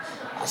it's on.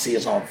 I see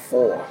it's on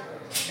 4.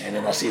 And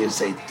then I see it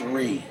say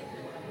 3,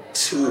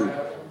 2.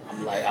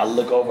 I'm like, I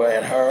look over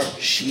at her.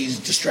 She's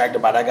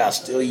distracted by that guy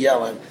still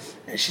yelling.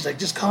 And she's like,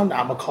 just calm down.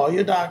 I'm going to call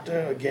your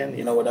doctor again,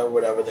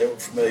 whatever. They were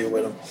familiar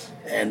with him.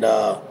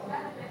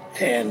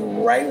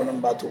 And right when I'm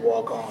about to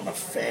walk on, a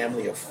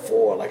family of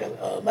 4, like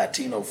a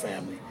Latino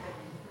family.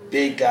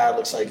 Big guy,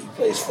 looks like he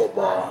plays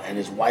football. And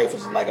his wife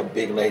is like a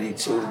big lady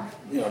too.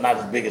 Not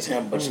as big as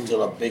him, but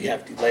still a big,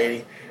 hefty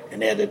lady.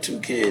 And they had their 2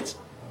 kids.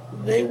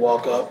 They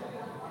walk up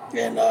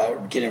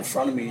and get in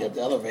front of me at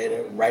the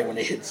elevator right when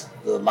it hits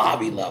the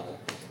lobby level.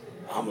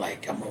 I'm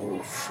like, I'm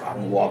gonna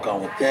walk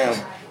on with them.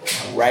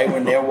 Right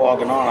when they're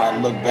walking on, I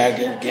look back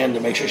again to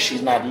make sure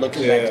she's not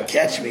looking back to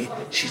catch me.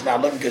 She's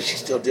not looking because she's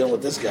still dealing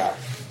with this guy.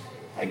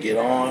 I get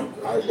on.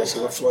 I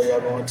said, what floor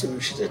y'all going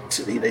to? She said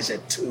 2. They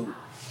said 2.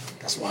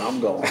 That's why I'm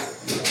going. I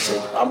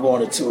said, I'm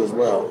going to 2 as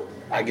well.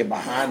 I get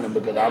behind them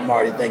because I'm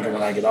already thinking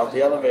when I get off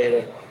the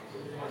elevator,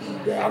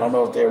 I don't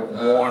know if they're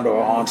warned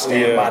or on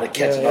standby to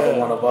catch another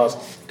one of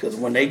us. Because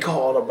when they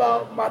called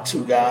about my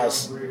 2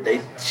 guys,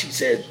 she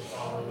said,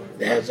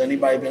 has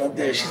anybody been up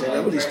there? She said,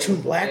 there were these 2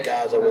 black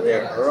guys that were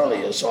there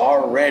earlier. So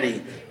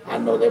already, I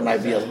know there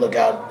might be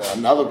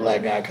another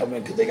black guy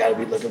coming because they got to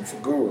be looking for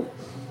Guru.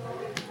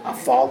 I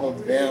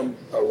followed them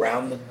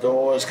around the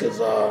doors because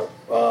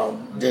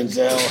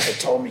Denzel had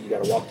told me, you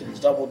got to walk through these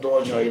double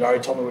doors. He'd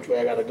already told me which way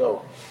I got to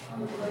go.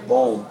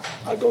 Boom.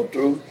 I go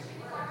through,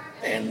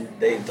 and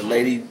the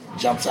lady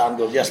jumps out and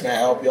goes, yes, man,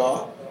 help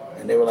y'all.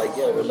 And they were like,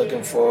 yeah, we're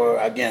looking for,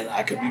 again,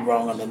 I could be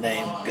wrong on the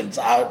name. I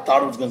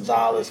thought it was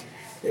Gonzalez.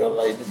 They were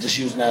like, just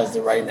using that as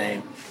the right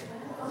name.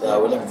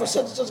 We're looking for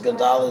such and such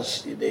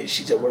Gonzalez.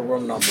 She said, what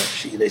room number?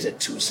 They said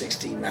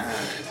 269.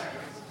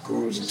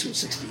 Guru's in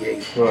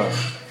 268.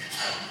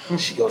 Right.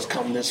 She goes,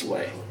 come this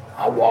way.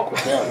 I walk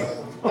with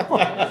them.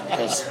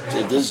 Because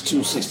this is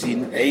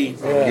 268,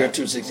 you're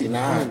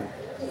 269.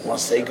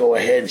 Once they go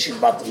ahead and she's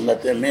about to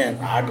let them in,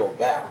 I go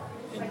back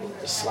and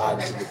just slide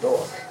into the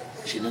door.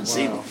 She didn't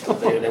see me.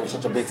 They were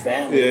such a big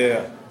family.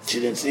 Yeah. She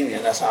didn't see me,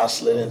 and that's how I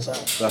slid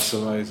inside. That's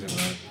amazing,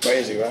 man.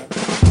 Crazy, right?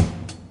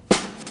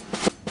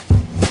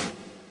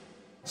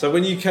 So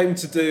when you came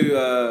to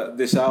do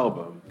this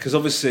album, because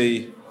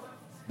obviously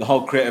the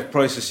whole creative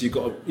process, you've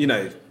got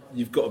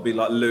to be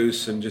like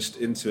loose and just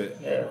into it.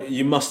 Yeah.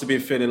 You must have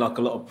been feeling like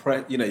a lot of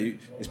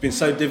it's been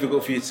so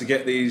difficult for you to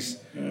get these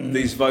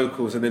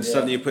vocals, and then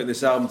suddenly you're putting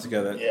this album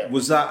together. Yeah.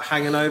 Was that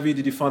hanging over you?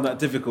 Did you find that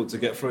difficult to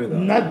get through that?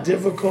 Not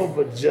difficult,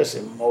 but just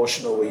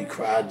emotional. Where you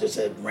cried just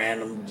at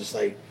random, just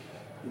like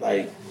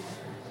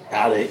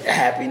out of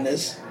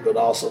happiness, but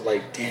also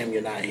like, damn,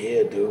 you're not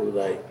here, dude.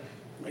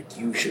 Like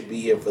you should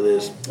be here for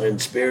this.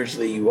 And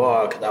spiritually, you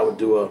are. Because I would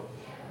do a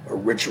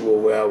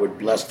ritual where I would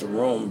bless the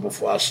room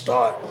before I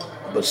start,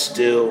 but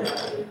still,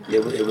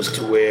 it was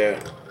to where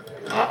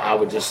I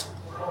would just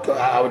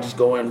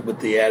go in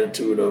with the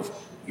attitude of,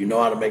 you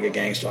know how to make a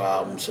gangster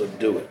album, so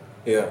do it.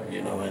 Yeah.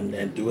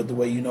 And do it the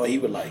way you know he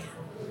would like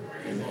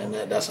it. And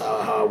that's how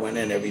I went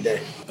in every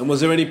day. And was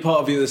there any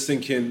part of you that's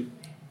thinking,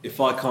 if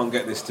I can't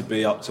get this to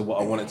be up to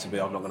what I want it to be,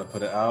 I'm not going to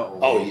put it out? Or?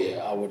 Oh yeah,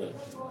 I would have.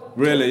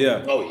 Really?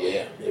 Yeah. Oh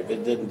yeah. If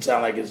it didn't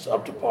sound like it's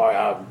up to par,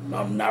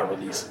 I'm not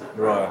releasing it.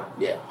 Right.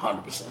 Yeah,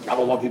 100%. I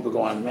don't want people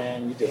going,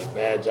 man, you did a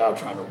bad job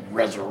trying to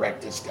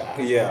resurrect this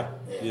guy.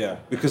 Yeah.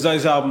 Because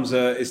those albums,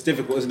 it's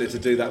difficult, isn't it, to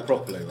do that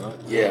properly, right?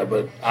 Yeah,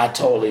 but I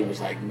totally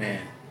was like,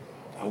 man,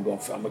 I'm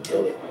gonna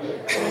kill it,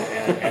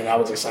 and I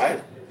was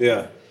excited.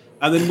 Yeah.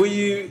 And then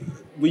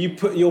you're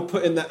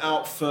putting that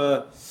out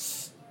for,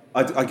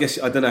 I guess,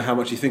 I don't know how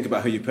much you think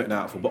about who you're putting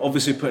out for, but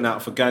obviously putting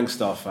out for Gang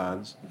Starr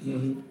fans.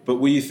 Mm-hmm. But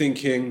were you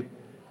thinking,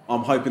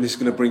 I'm hoping this is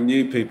going to bring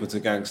new people to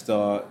Gang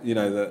Starr,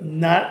 that...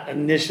 Not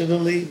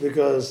initially,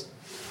 because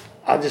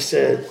I just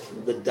said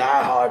the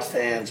diehard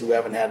fans who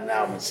haven't had an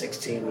album in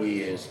 16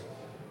 years,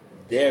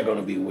 they're going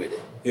to be with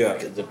it. Yeah.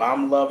 Because if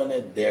I'm loving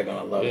it, they're going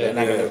to love it. They're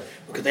not going to,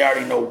 because they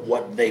already know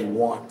what they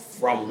want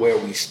from where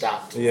we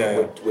stopped.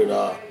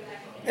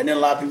 And then a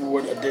lot of people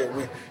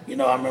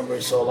I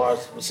remember Solar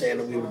was saying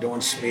that we were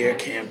doing smear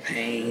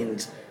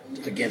campaigns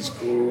against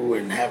Guru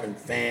and having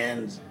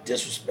fans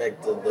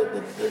disrespect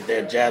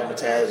their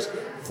Jazzmatazz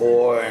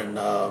 4 and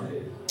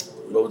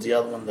what was the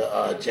other one,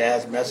 the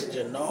Jazz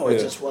Messenger. No, it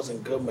just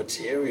wasn't good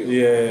material.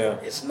 Yeah.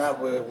 It's not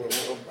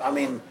I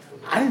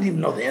didn't even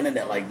know the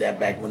internet like that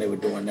back when they were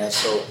doing that.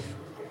 So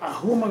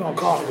who am I gonna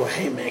call and go,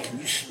 hey man, can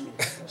you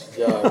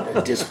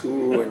diss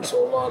Guru and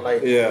Solar? Like,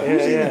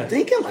 who's even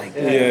thinking like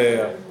that?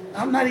 Yeah.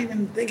 I'm not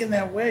even thinking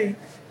that way.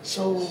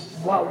 So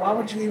why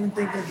would you even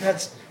think that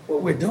that's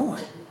what we're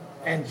doing?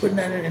 And putting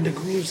that in the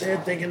Guru's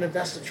head, thinking that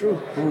that's the truth.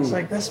 It's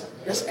like, that's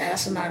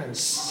asinine and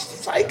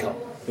psycho.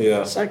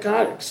 Yeah.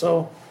 Psychotic.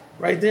 So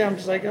right there, I'm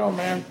just like, oh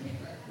man,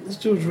 this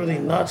dude's really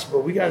nuts,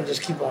 but we gotta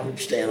just keep on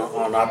staying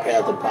on our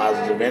path of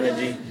positive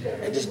energy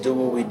and just do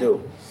what we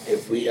do.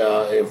 If we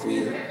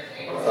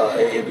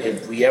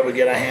ever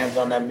get our hands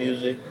on that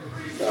music,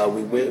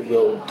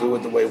 we'll do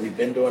it the way we've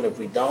been doing. If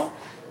we don't,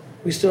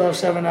 we still have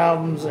 7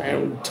 albums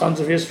and tons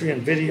of history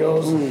and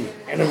videos,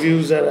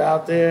 interviews that are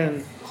out there,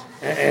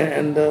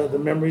 and the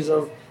memories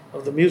of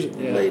the music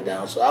we laid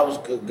down. So I was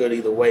good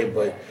either way,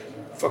 but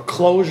for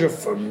closure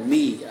for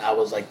me, I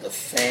was like, the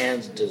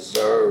fans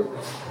deserve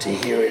to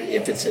hear it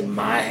if it's in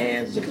my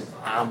hands, because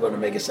I'm going to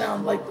make it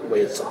sound like the way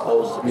it's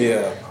supposed to be.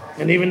 Yeah.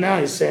 And even now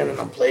he's saying that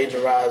I'm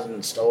plagiarizing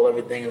and stole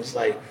everything. It's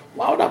like,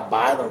 why would I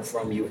buy them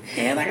from you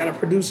and I got to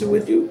produce it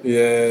with you?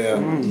 Yeah.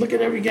 Look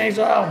at every Gang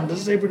Starr album.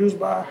 Doesn't say produced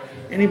by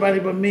anybody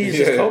but me. It's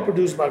just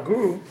co-produced by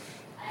Guru.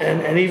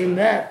 And even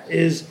that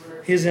is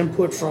his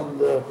input from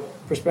the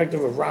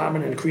perspective of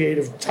rhyming and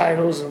creative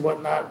titles and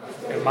whatnot.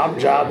 And my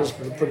job is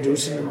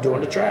producing and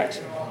doing the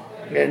tracks.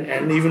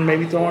 And even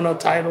maybe throwing a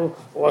title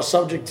or a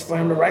subject for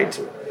him to write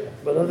to.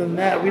 But other than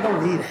that, we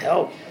don't need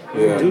help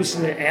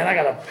producing it, and I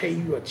gotta pay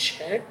you a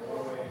check.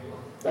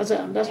 That's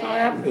not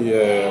happening.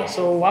 Yeah.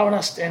 So why would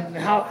I stand?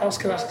 How else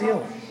could I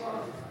steal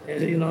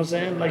it? You know what I'm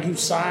saying? Like, you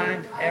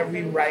signed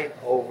every right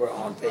over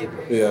on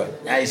paper. Yeah.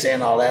 Now you're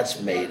saying all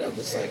that's made up.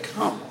 It's like,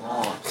 come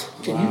on.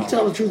 Can you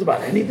tell the truth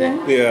about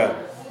anything? Yeah.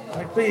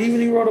 Like, even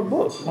he wrote a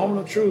book,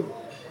 Moment of Truth.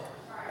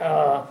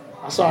 I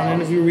saw an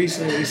interview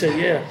recently. He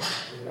said,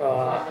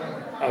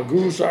 a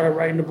Guru started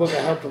writing the book.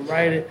 I helped him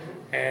write it.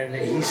 And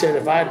he said,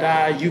 if I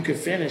die, you can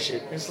finish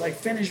it. It's like,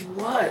 finish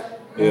what?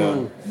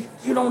 Yeah.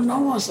 You don't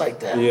know us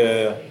like that.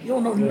 Yeah. You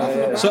don't know nothing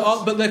about us.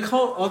 So, but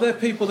are there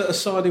people that are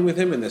siding with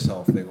him in this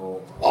whole thing,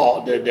 or?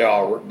 Oh, they're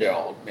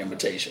all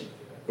imitation.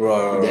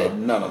 Right.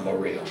 None of them are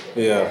real.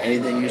 Yeah.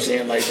 Anything you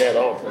saying like that,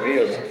 for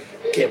real,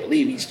 can't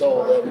believe he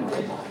stole that.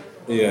 Come on.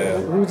 Yeah.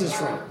 Who's this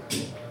from?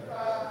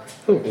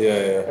 Who?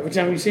 Yeah. Every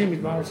time you see him, he's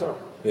by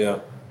himself. Yeah.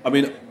 I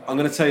mean, I'm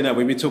going to tell you now,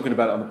 we've been talking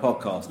about it on the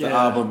podcast. The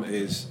album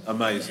is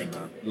amazing,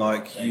 man.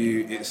 Like,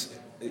 it's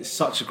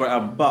such a great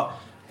album. But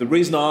the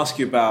reason I ask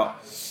you about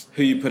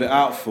who you put it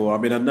out for, I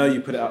mean, I know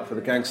you put it out for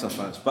the Gang Starr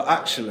fans, but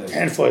actually...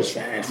 And for his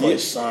fans, for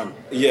his son.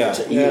 Yeah.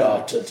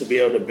 To be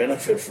able to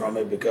benefit from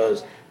it,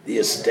 because the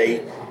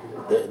estate,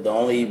 the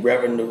only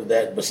revenue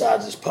that,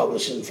 besides his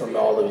publishing from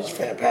all of his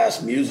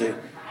past music,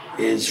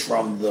 is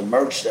from the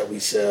merch that we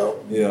sell,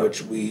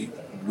 which we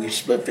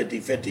split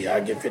 50-50. I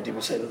give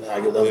 50%,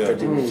 I give the other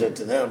 50%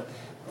 to them,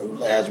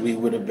 as we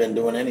would have been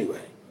doing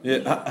anyway.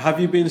 Yeah. Have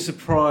you been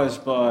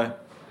surprised by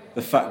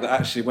the fact that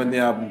actually when the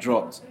album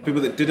dropped,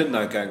 people that didn't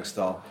know Gang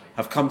Starr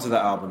have come to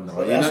that album now?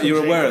 Well,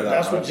 you're aware of that,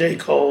 That's right? what J.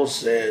 Cole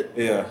said.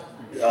 Yeah.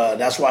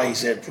 That's why he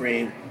said,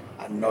 Preem,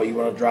 I know you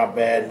want to drop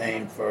Bad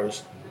Name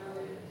first.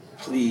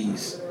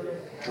 Please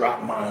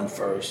drop mine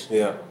first.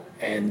 Yeah.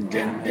 And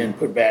then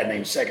put Bad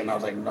Name second. I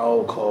was like,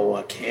 no, Cole,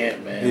 I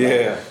can't, man.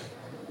 Yeah.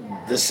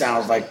 This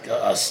sounds like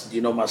my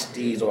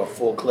Steez or a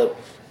full clip.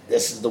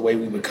 This is the way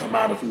we would come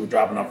out if we were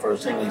dropping our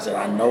first single. He said,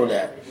 I know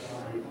that.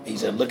 He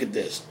said, look at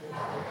this.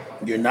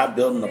 You're not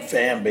building a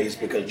fan base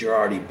because you're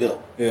already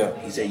built. Yeah.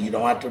 He said, you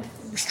don't have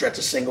to stretch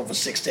a single for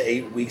 6 to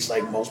 8 weeks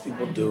like most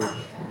people do,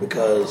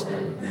 because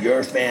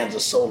your fans are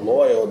so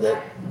loyal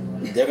that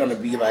they're going to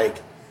be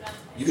like,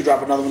 you could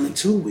drop another one in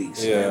 2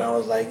 weeks. Yeah. And I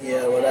was like,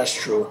 yeah, well, that's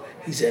true.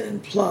 He said,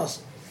 and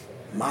plus,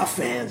 my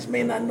fans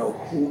may not know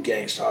who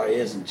Gang Starr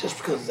is, and just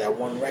because of that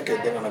one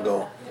record, they're gonna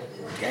go,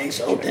 Gang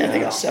Starr, oh damn, they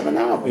got 7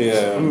 albums.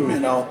 Yeah. You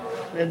know,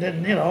 and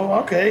then, you know,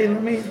 okay,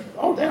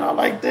 oh damn, I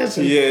like this.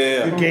 And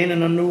Yeah. you're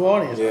gaining a new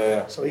audience.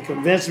 Yeah. So he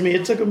convinced me.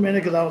 It took a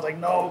minute because I was like,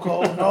 no,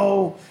 Cole,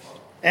 no.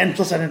 And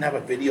plus, I didn't have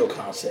a video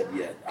concept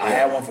yet. I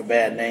had one for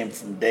Bad Name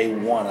from day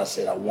one. I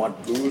said, I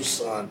want Guru's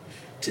son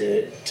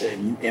to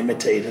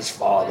imitate his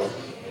father.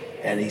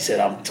 And he said,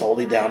 I'm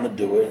totally down to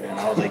do it. And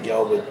I was like,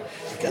 yo, but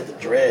you got the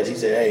dreads. He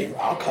said, hey,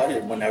 I'll cut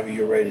it whenever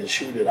you're ready to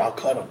shoot it. I'll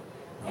cut them.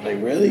 I was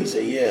like, really? He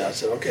said, yeah. I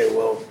said, okay,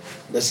 well,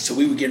 so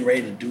we were getting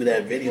ready to do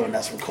that video, and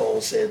that's when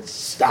Cole said,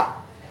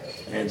 stop,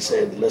 and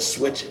said, let's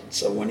switch it.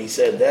 So when he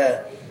said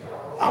that,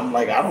 I'm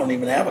like, I don't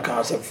even have a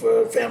concept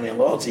for Family and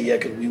Loyalty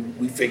yet, because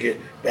we figured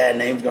Bad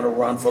Name's going to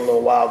run for a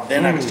little while.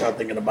 Then I can start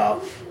thinking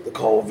about the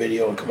Cole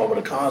video and come up with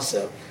a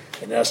concept.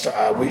 And then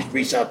we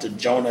reached out to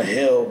Jonah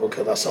Hill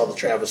because I saw the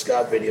Travis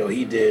Scott video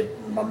he did.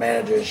 My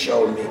manager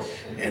showed me,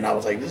 and I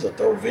was like, this is a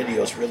dope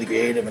video. It's really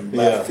creative and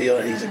left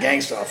field, and he's a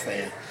Gang Starr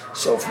fan.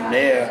 So from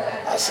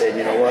there, I said,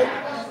 you know what?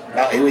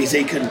 Now, he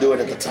said he couldn't do it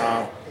at the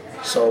time.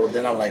 So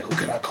then I'm like, who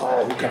can I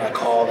call? Who can I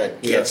call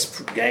that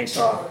gets Gang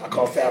Starr? I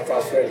called Fab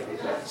Five Freddy.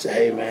 I said,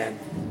 hey, man,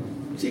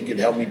 he could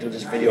help me do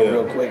this video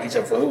real quick. He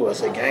said, for who? I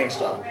said, Gang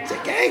Starr. He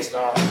said, Gang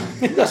Starr?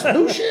 You got some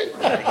new shit?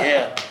 I'm like,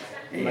 yeah.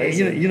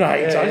 You know how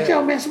you talk.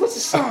 Yo, man, so what's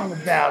the song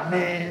about,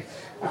 man?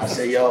 I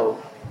said,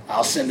 yo,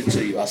 I'll send it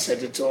to you. I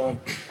sent it to him.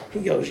 He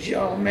goes,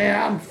 yo,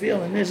 man, I'm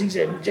feeling this. He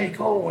said, J.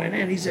 Cole went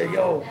in. He said,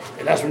 yo.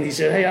 And that's when he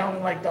said, hey, I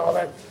don't like all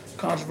that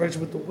controversy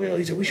with the will.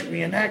 He said, we should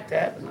reenact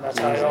that. And that's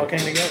how it all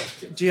came together.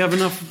 Do you have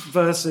enough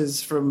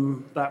verses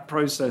from that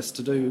process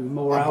to do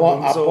more I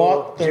albums?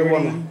 bought 30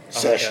 Okay.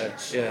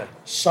 sessions. Yeah.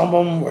 Some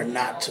of them were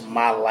not to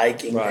my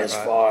liking as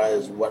far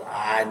as what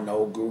I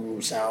know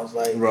Guru sounds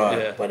like. Right.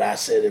 Yeah. But I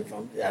said,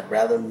 I'd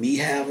rather me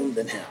have him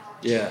than him.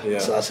 Yeah.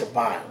 So I said,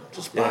 buy them.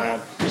 Just buy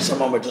them.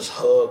 Some of them are just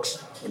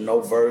hooks with no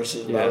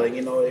verses. Yeah. But like,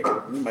 you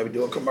know, we might be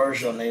doing a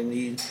commercial and they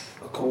need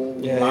a cool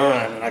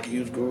line, and I can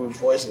use Guru's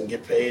voice and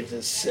get paid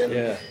to send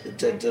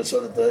so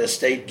that the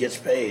estate gets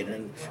paid.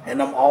 And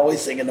I'm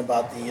always thinking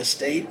about the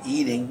estate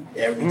eating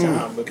every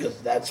time,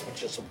 because that's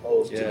what you're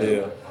supposed to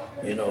do.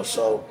 You know,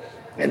 so,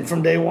 and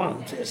from day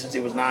one, since he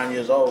was 9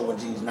 years old, when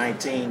he's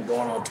 19,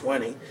 going on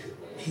 20,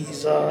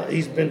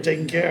 he's been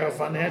taken care of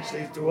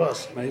financially through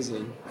us.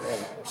 Amazing.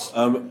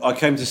 I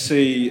came to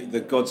see the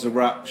Gods of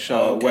Rap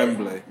show at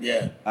Wembley.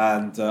 Yeah.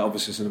 And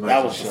obviously it's an amazing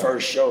That was show. the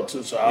first show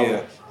too, so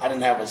I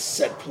didn't have a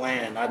set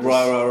plan. I just,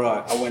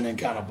 Right. I went in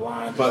kind of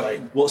blind. But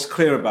like, what's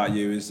clear about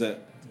you is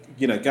that,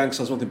 you know, Gang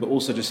Starr's one thing, but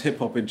also just hip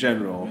hop in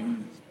general.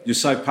 You're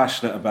so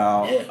passionate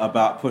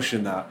about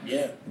pushing that.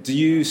 Yeah. Do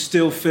you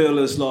still feel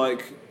as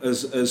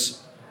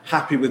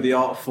happy with the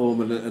art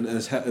form and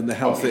the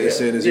health that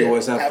it's in as you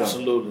always have done?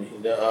 Absolutely.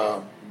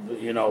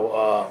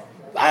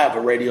 I have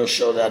a radio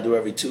show that I do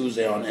every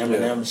Tuesday on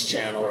Eminem's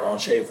channel on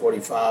Shade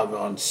 45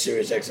 on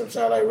Sirius XM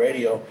Satellite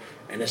Radio,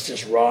 and it's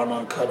just raw and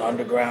uncut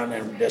underground,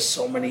 and there's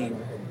so many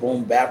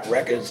boom bap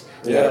records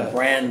that are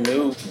brand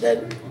new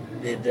that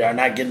they are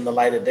not getting the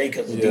light of day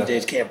because the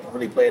DJs can't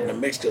really play it in the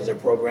mix because they're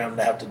programmed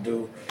to have to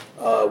do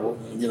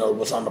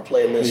what's on the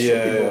playlist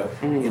for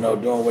people,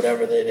 doing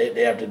whatever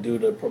they have to do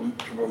to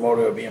promote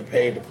it or being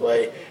paid to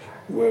play.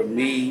 Where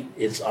me,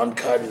 it's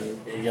uncut,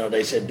 and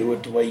they said do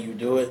it the way you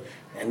do it,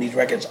 and these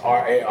records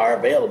are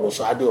available.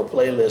 So I do a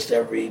playlist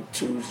every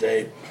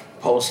Tuesday,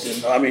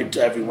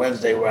 every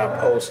Wednesday where I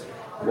post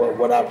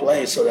what I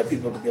play, so that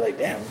people can be like,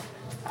 damn,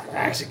 I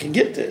actually can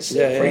get this.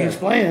 Free's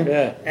playing,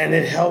 and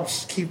it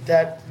helps keep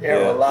that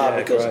era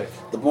alive because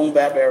the boom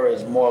bap era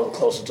is more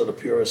closer to the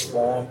purest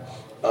form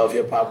of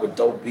hip hop with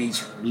dope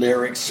beats,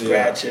 lyrics,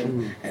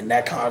 scratching, and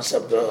that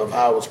concept of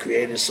how it was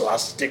created. So I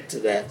stick to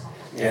that.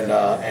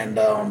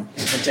 And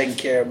taking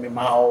care of me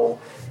my whole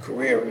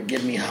career,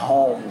 getting me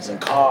homes and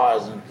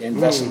cars and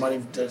investing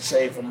money to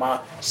save for my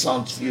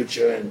son's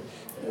future, and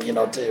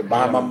to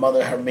buy my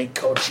mother her mink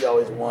coat she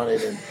always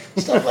wanted and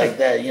stuff like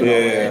that.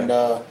 And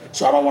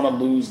so I don't want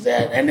to lose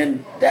that. And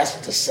then that's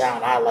the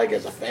sound I like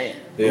as a fan.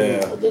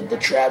 The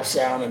trap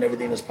sound and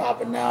everything that's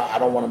popping now, I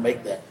don't want to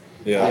make that.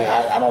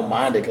 I don't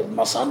mind it because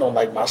my son don't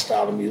like my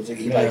style of music.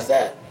 He likes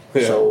that.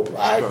 So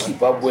I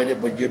keep up with it,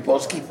 but you're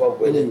supposed to keep up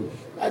with it.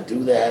 I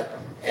do that,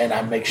 and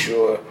I make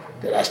sure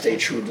that I stay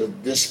true to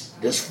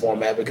this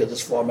format because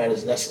this format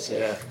is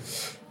necessary.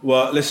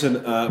 Well,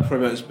 listen,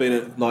 Primo, it's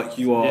been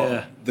you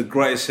are the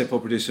greatest hip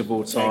hop producer of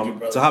all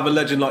time. You, to have a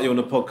legend like you on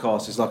the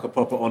podcast is like a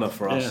proper honour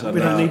for us. We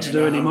don't need to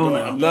do any more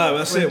now. No,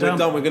 that's it. We're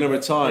done. We're going to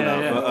retire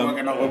now.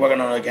 But, we're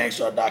working on a Gang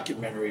Starr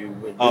documentary. I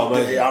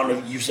don't know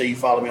if you say you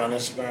follow me on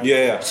Instagram.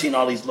 You've seen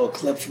all these little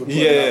clips we're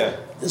putting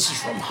up. This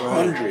is from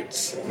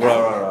hundreds.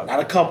 Right. Not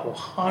a couple,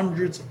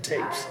 hundreds of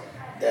tapes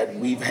that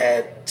we've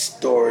had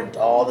stored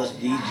all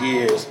these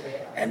years,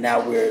 and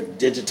now we're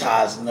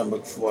digitizing them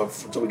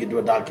so we can do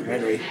a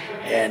documentary.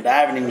 And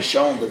I haven't even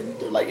shown the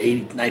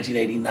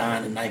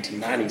 1989 and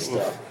 1990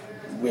 stuff.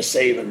 we're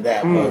saving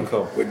that. But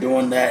cool. We're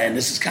doing that, and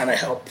this has kind of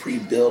helped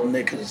pre-building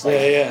it, because it's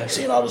like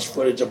seeing all this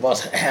footage of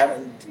us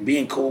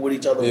being cool with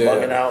each other,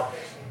 bugging out,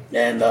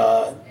 and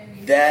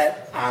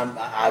that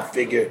I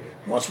figure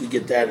once we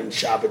get that and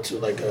shop it to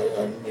like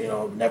a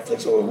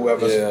Netflix or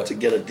whoever to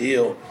get a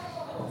deal,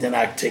 then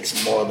I take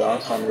some more of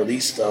the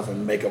unreleased stuff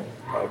and make an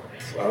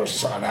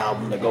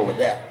album to go with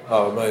that.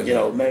 Oh, amazing. You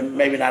know,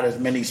 maybe not as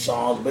many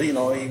songs, but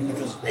even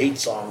if it's 8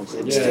 songs,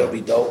 it'd still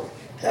be dope.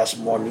 Have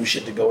some more new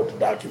shit to go with the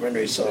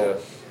documentary.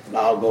 So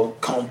I'll go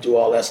comb through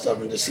all that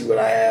stuff and just see what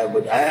I have.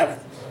 But I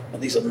have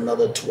at least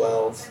another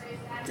 12,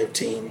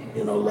 15,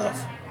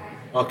 left.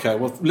 Okay,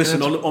 well,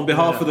 listen, on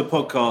behalf of the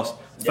podcast,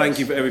 thank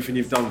you for everything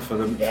you've done for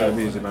the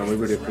music, man. We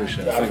really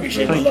appreciate it. I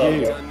appreciate the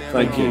love.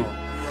 Thank you.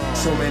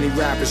 So many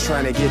rappers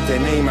trying to get their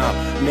name out.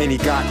 Many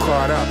got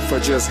caught up for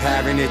just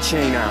having their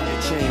chain out.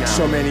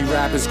 So many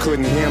rappers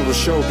couldn't handle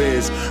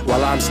showbiz,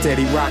 while I'm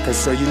steady rocking,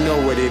 so you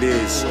know what it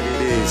is.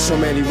 So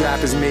many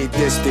rappers made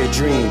this their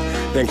dream,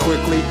 then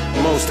quickly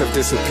most have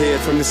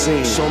disappeared from the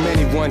scene. So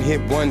many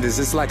one-hit wonders,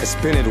 it's like a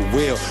spin of the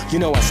wheel. You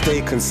know I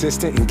stay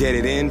consistent and get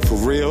it in for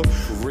real.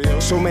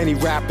 So many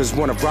rappers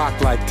wanna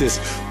rock like this,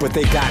 but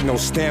they got no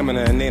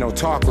stamina and they don't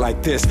talk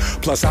like this.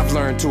 Plus I've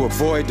learned to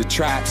avoid the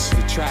traps.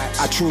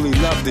 I truly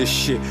love this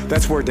shit,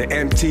 that's where the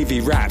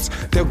MTV raps.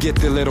 They'll get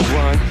their little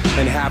run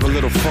and have a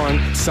little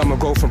fun. Some will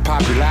go from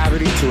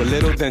popularity to a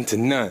little, then to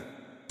none.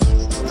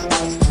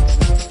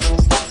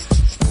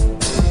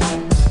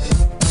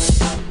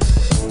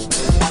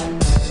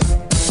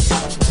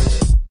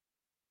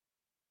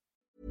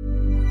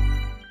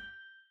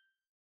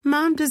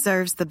 Mom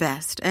deserves the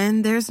best,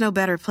 and there's no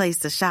better place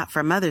to shop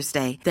for Mother's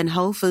Day than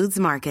Whole Foods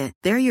Market.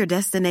 They're your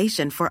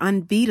destination for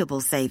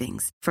unbeatable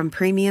savings, from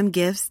premium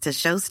gifts to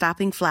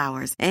show-stopping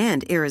flowers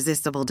and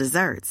irresistible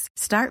desserts.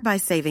 Start by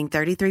saving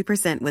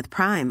 33% with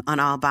Prime on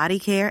all body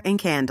care and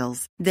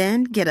candles.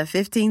 Then get a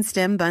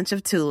 15-stem bunch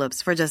of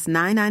tulips for just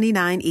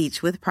 $9.99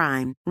 each with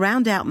Prime.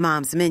 Round out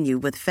Mom's menu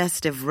with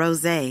festive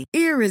rosé,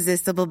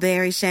 irresistible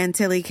berry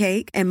chantilly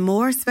cake, and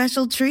more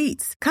special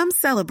treats. Come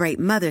celebrate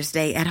Mother's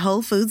Day at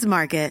Whole Foods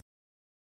Market.